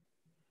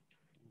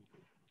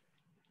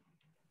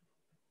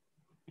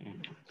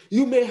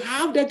 You may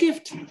have the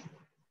gift,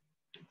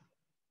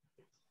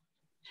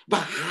 but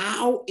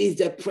how is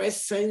the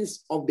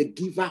presence of the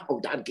giver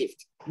of that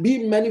gift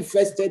being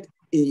manifested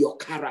in your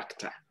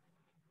character?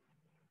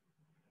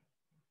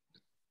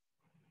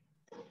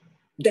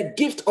 The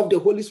gift of the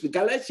Holy Spirit,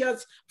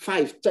 Galatians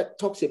 5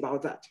 talks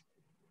about that.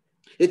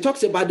 It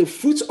talks about the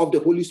fruits of the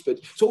Holy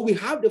Spirit. So we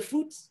have the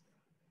fruits,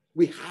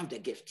 we have the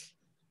gift.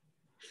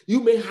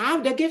 You may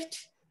have the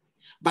gift,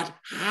 but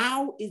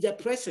how is the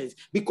presence?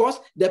 Because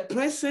the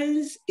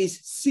presence is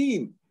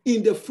seen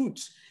in the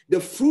fruits. The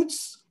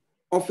fruits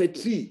of a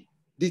tree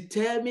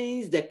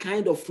determines the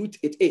kind of fruit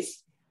it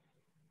is.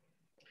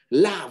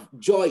 Love,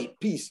 joy,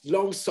 peace,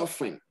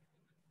 long-suffering.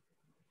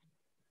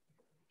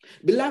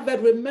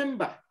 Beloved,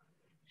 remember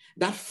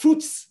that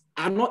fruits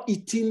are not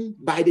eaten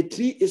by the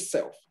tree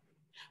itself,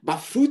 but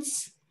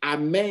fruits are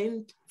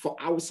meant for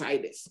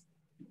outsiders.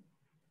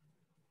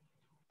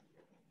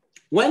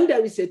 When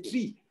there is a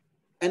tree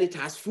and it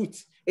has fruit,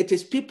 it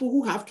is people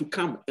who have to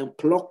come and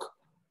pluck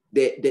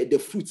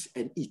the fruits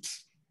and eat.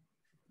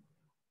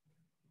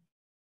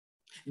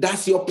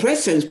 Does your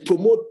presence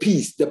promote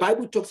peace? The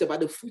Bible talks about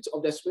the fruits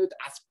of the Spirit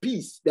as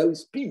peace. There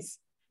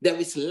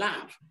is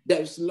love,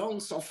 there is long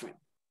suffering,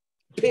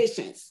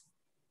 patience,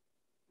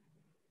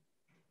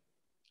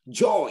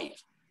 joy.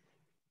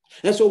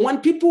 And so when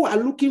people are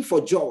looking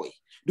for joy,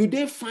 do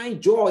they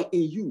find joy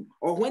in you?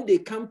 Or when they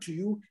come to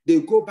you, they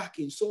go back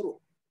in sorrow?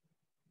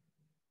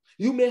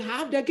 You may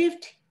have the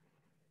gift,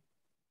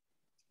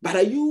 but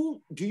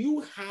do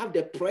you have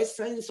the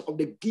presence of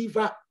the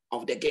giver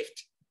of the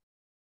gift?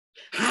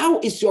 How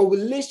is your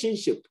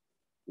relationship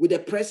with the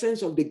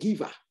presence of the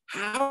giver?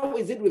 How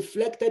is it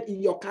reflected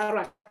in your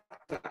character?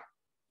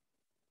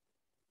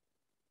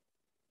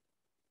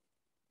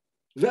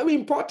 Very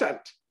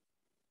important.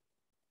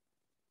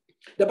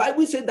 The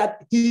Bible said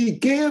that he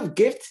gave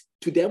gifts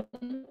to them.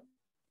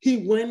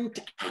 He went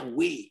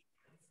away.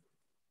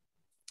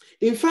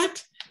 In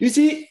fact, you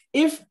see,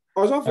 if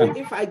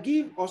I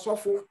give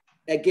Osofo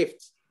a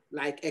gift,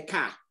 like a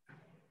car,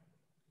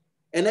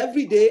 and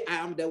every day I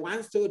am the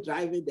one still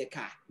driving the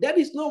car, that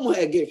is no more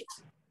a gift.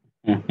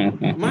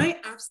 My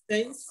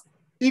absence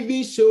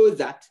even shows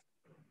that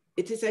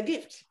it is a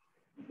gift.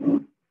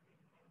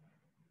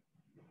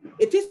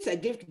 It is a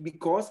gift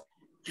because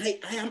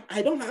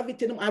I don't have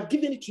it anymore. I've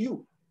given it to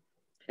you.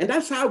 And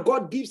that's how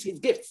God gives his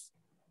gifts.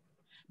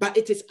 But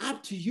it is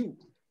up to you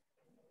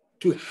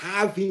to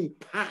have him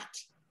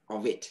part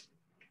of it.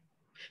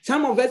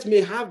 Some of us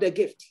may have the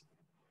gift,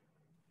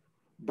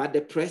 but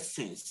the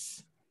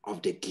presence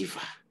of the giver.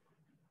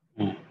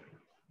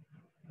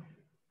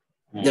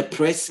 The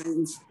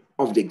presence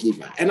of the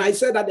giver. And I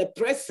said that the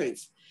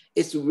presence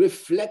is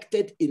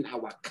reflected in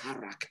our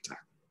character.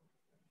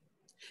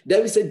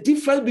 There is a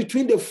difference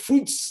between the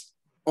fruits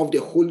of the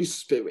Holy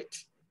Spirit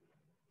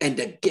and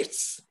the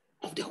gifts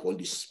of the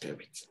Holy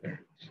Spirit.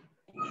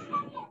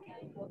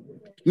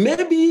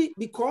 Maybe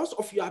because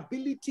of your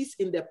abilities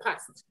in the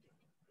past,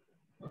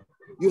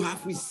 you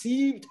have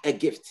received a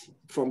gift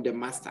from the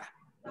master.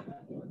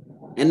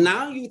 And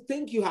now you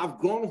think you have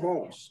grown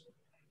horns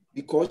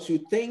because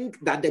you think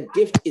that the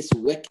gift is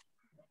working.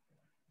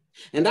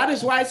 And that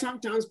is why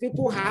sometimes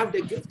people have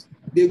the gift,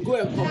 they go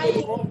and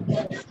commit all,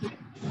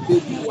 they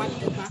do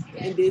whatever,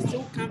 and they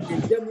still come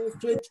and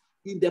demonstrate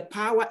in the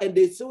power, and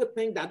they still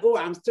think that, oh,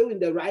 I'm still in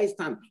the right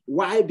stand.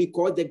 Why?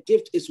 Because the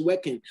gift is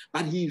working,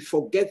 but he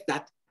forgets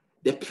that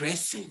the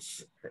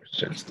presence.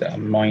 The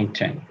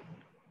anointing.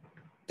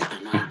 The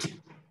anointing.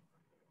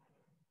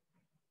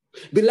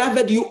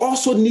 Beloved, you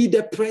also need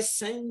the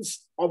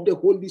presence of the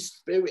Holy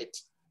Spirit.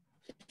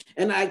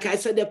 And like I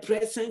said, the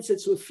presence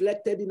is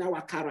reflected in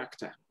our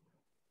character.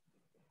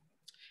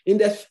 In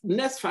the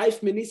next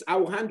 5 minutes, I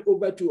will hand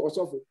over to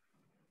Osofo.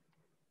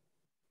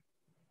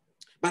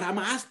 But I'm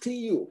asking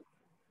you,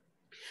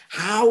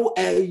 how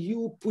are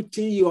you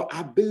putting your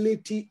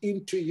ability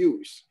into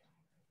use?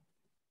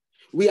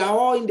 We are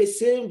all in the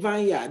same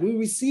vineyard. We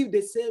receive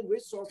the same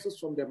resources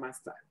from the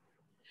master.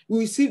 We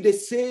receive the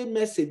same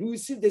message. We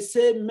receive the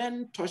same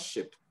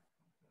mentorship.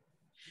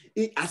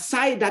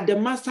 Aside that, the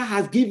master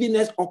has given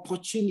us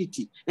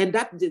opportunity, and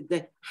that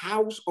the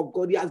house of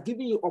God, he has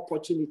given you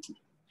opportunity.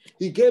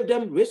 He gave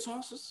them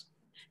resources.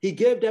 He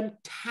gave them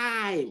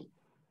time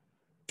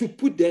to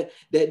put the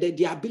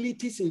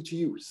abilities into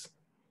use.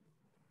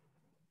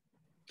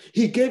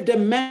 He gave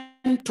them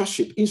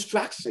mentorship,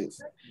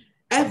 instructions.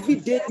 Every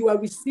day you are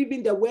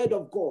receiving the word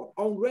of God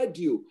on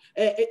radio,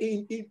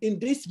 in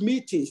these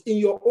meetings, in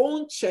your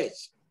own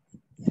church.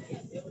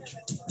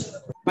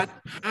 But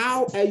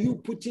how are you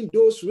putting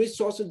those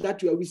resources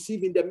that you are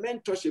receiving, the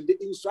mentorship, the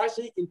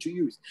instruction, into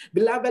use?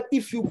 Beloved,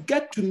 if you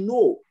get to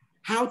know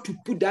how to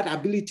put that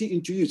ability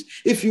into use,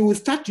 if you will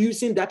start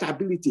using that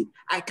ability,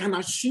 I can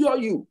assure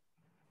you,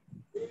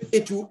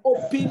 it will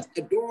open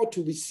a door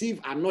to receive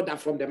another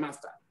from the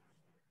master.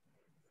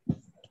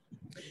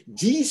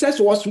 Jesus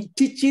was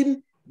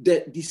teaching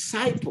the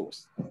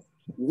disciples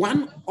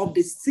one of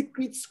the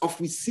secrets of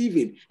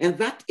receiving, and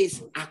that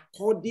is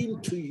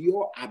according to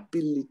your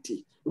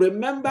ability.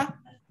 Remember,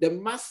 the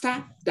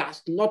master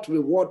does not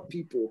reward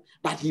people,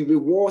 but he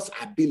rewards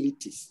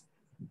abilities.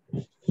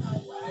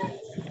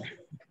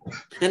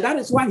 And that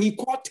is why he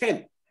called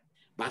 10,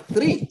 but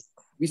 3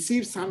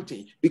 receive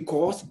something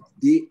because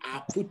they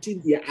are putting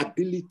their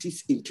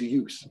abilities into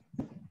use.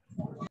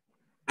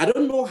 I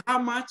don't know how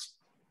much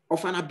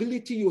of an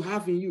ability you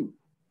have in you,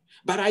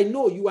 but I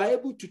know you are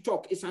able to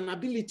talk. It's an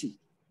ability.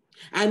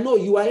 I know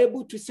you are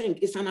able to sing.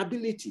 It's an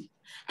ability.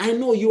 I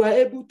know you are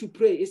able to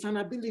pray. It's an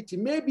ability.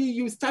 Maybe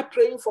you start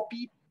praying for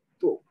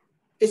people.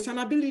 It's an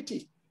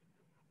ability.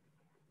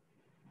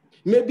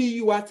 Maybe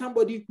you are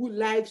somebody who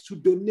likes to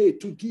donate,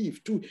 to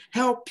give, to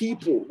help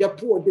people, the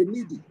poor, the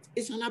needy.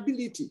 It's an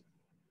ability.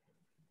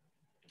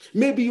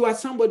 Maybe you are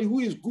somebody who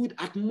is good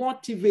at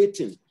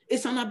motivating.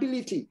 It's an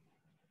ability.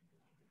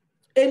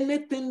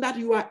 Anything that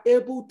you are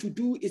able to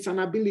do is an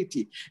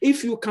ability.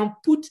 If you can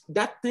put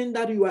that thing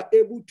that you are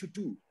able to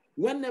do,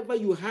 whenever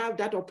you have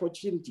that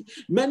opportunity,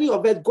 many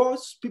of us, God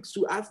speaks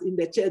to us in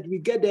the church. We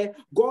get there,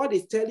 God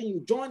is telling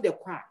you, join the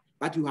choir,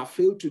 but you have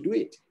failed to do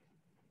it.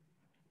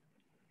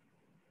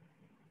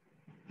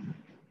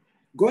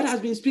 God has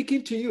been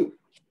speaking to you.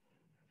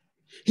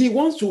 He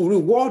wants to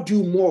reward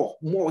you more.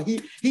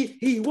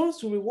 He wants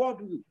to reward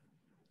you.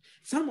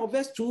 Some of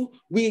us too,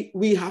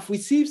 we have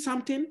received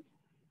something,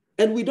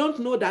 And we don't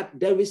know that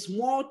there is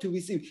more to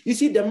receive. You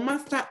see, the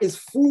master is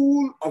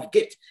full of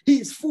gifts. He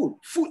is full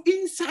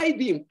inside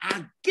him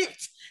are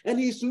gifts. And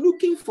he's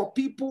looking for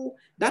people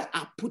that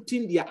are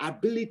putting their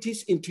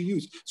abilities into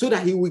use so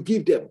that he will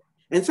give them.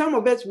 And some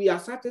of us, we are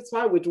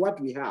satisfied with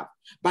what we have.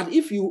 But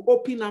if you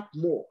open up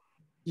more,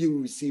 you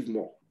will receive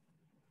more.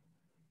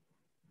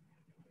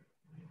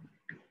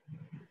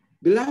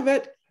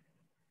 Beloved,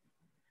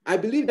 I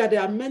believe that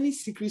there are many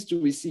secrets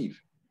to receive.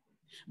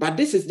 But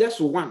this is just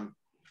one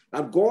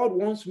that God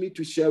wants me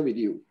to share with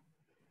you.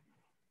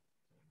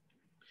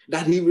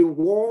 That he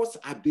rewards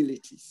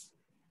abilities.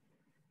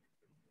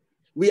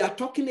 We are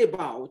talking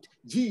about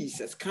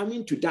Jesus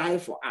coming to die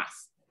for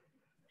us.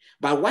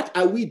 But what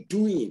are we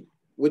doing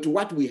with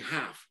what we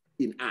have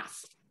in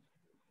us?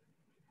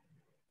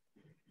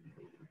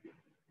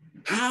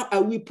 How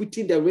are we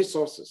putting the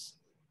resources?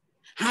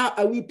 How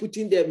are we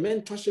putting the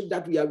mentorship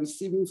that we are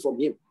receiving from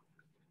him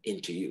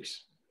into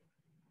use?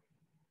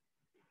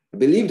 I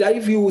believe that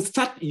if you will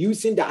start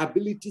using the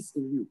abilities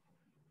in you,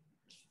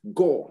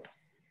 God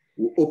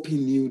will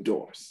open new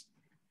doors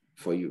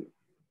for you.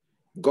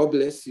 God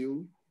bless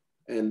you.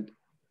 And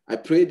I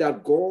pray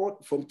that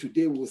God from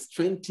today will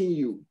strengthen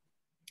you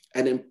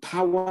and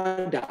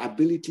empower the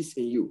abilities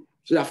in you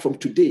so that from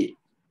today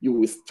you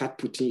will start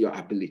putting your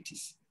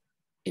abilities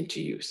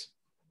into use.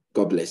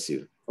 God bless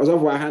you. Also,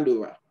 for a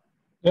handover.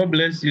 God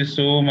bless you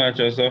so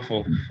much also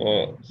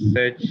for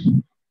such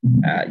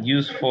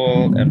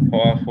useful and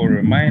powerful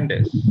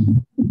reminders.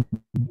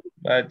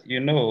 But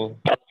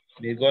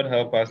may God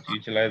help us to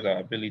utilize our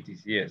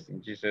abilities. Yes,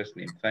 in Jesus'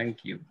 name.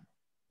 Thank you.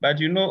 But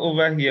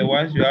over here,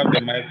 once you have the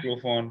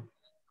microphone,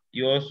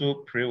 you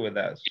also pray with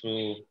us.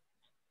 So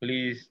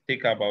please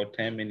take about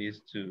 10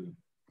 minutes to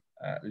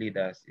lead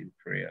us in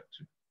prayer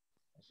too.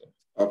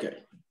 Okay.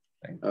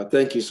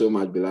 Thank you so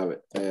much,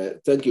 beloved.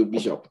 Thank you,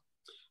 Bishop.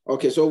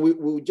 Okay, so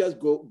we'll just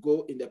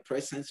go in the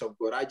presence of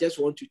God. I just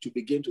want you to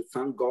begin to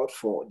thank God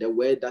for the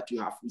word that you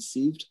have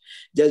received.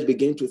 Just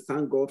begin to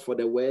thank God for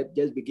the word.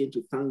 Just begin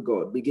to thank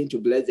God. Begin to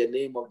bless the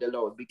name of the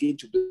Lord. Begin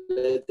to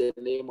bless the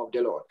name of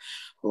the Lord.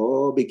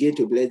 Oh, begin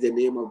to bless the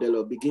name of the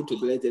Lord. Begin to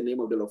bless the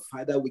name of the Lord.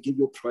 Father, we give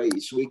you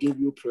praise. We give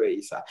you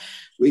praise.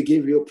 We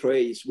give you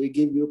praise. We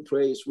give you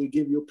praise. We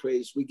give you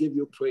praise. We give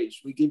you praise.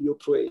 We give you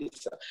praise.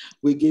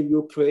 We give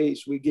you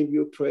praise. We give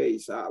you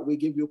praise. We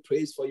give you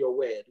praise for your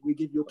word. We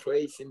give you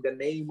praise in the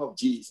name of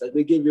Jesus.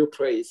 We give you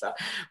praise.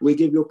 We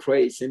give you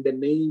praise in the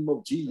name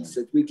of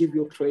Jesus. We give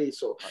you praise.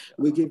 So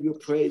we give you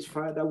praise,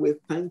 Father. We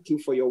thank you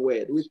for your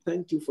word. We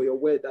thank you for your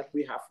word that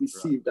we have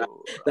received,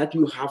 that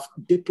you have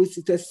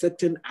deposited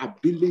certain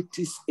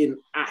abilities in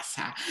us.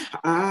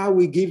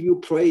 We give you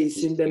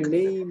praise in the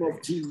name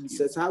of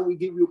Jesus. We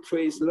give you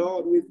praise,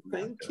 Lord. We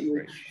thank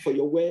you for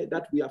your word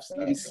that we have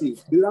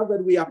received.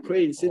 Beloved, we are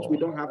praying since we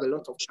don't have a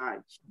lot of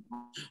time.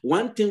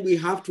 One thing we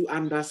have to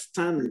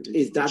understand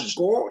is that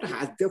God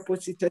has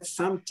deposited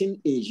something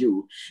in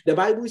you. The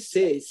Bible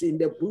says in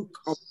the book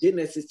of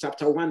Genesis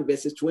chapter 1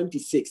 verses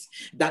 26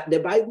 that the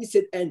Bible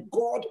said, and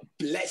God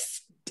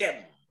blessed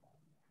them.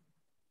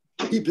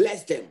 He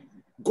blessed them.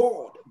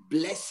 God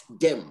blessed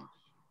them,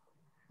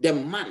 the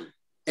man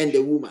and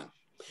the woman.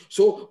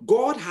 So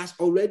God has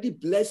already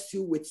blessed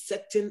you with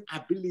certain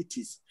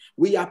abilities.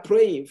 We are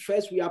praying.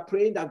 First, we are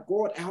praying that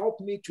God help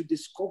me to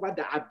discover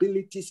the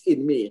abilities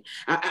in me.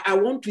 I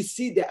want to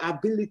see the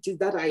abilities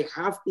that I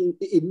have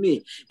in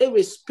me,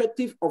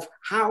 irrespective of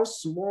how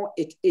small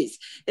it is,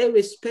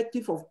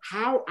 irrespective of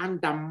how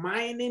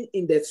undermining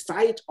in the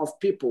sight of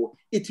people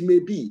it may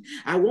be.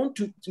 I want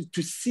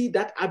to see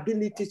that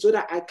ability so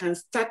that I can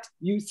start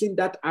using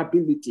that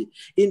ability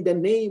in the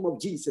name of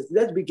Jesus.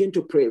 Let's begin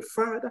to pray.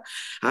 Father,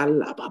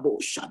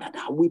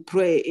 we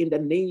pray in the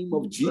name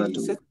of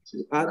Jesus.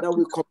 Father,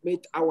 we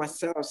commit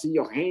ourselves in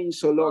your hands.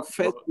 So, Lord,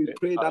 first we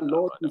pray that,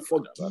 Lord, you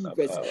forgive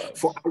us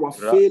for our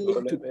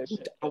failing to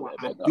put our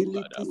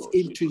abilities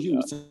into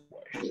use.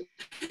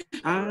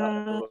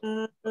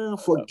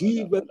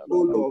 Forgive us,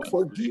 O Lord.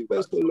 Forgive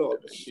us, O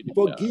Lord.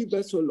 Forgive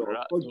us, O Lord.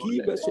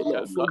 Forgive us, O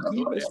Lord.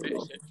 Forgive us, O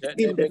Lord.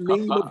 In the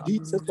name of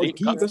Jesus,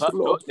 forgive us, O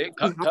Lord.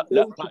 We have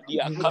failed to put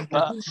our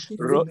abilities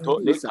into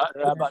use.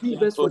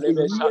 Forgive us for the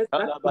years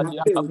that we have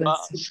failed to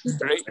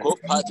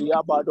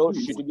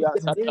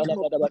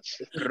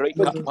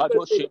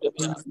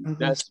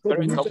the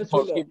spirit of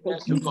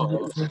forgiveness to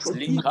God.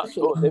 forgive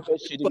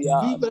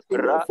us, O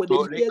Lord, for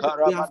the years that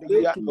we have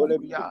failed to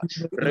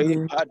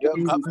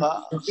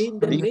in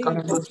the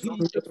name of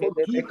Jesus,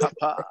 forgive us.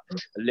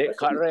 The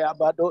spirit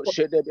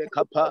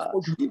of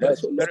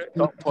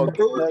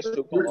forgiveness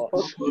to God.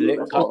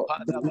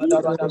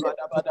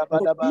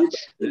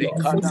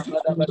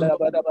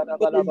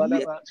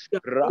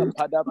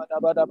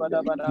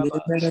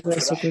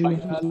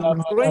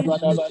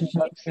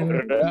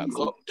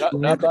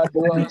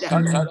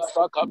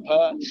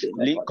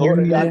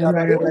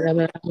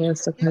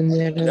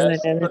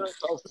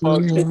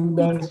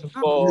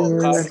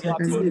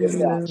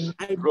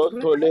 I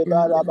Rotole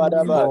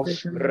Barabadaba,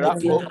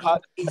 Rakopa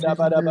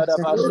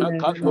Dabadabadaba,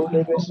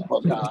 Sakatole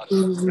Besita,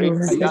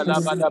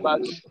 Rikayala Badaba,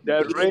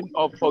 the rain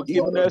of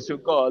forgiveness to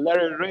God. Let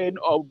it rain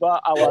over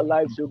our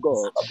lives to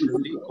God.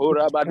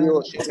 Likura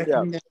Badio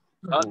Shibia.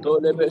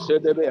 Ratolebe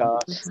sedebea,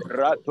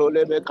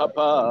 ratolebe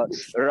kapa,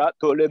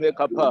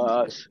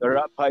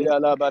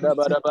 rapayala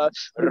badabadaba,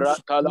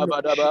 ratala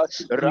badaba,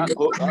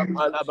 rako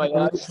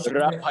apalabaya,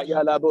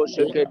 rapayala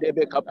bosheke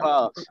debe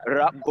kapa,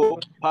 rako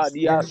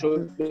padia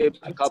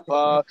sodebe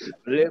kapa,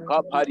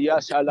 leka padia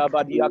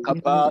salabadia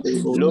kapa,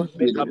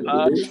 lombe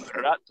kapa,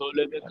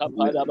 ratolebe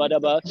kapa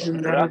labadaba,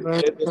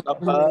 ratolebe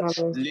kapa,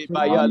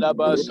 libayala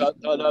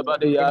basatala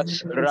badia,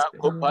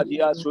 rako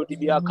padia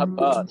sodibia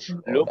kapa,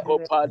 loko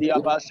padia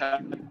basa.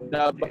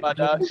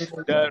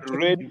 The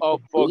rain of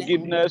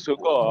forgiveness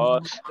of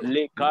God,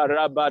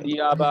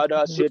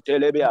 Lekarabadiabada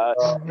Setelebia,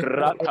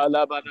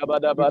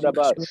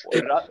 Ratalabadabadabadaba,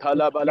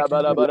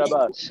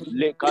 Ratalabadabadabadaba,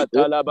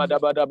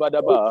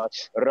 Lekatalabadabadabadaba,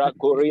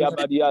 Rakoria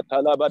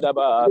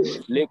Talabadaba,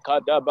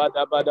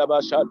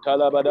 Lekadabadabadaba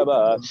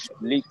Shatalabadaba,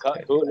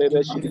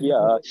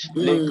 Likatolebesidia,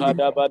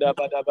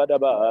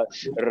 Lekadabadabadabadaba,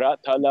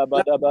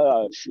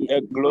 Ratalabadaba.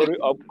 The glory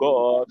of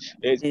God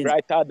is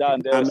brighter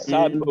than the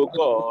sun of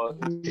God.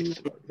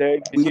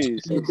 Thank you,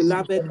 Jesus.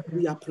 Beloved,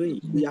 we are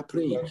praying. We are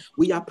praying.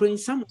 We are praying.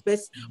 Some of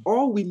us,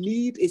 all we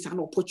need is an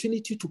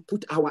opportunity to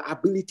put our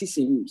abilities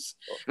in use.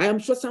 I am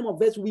sure some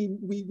of us, we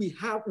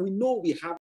know we have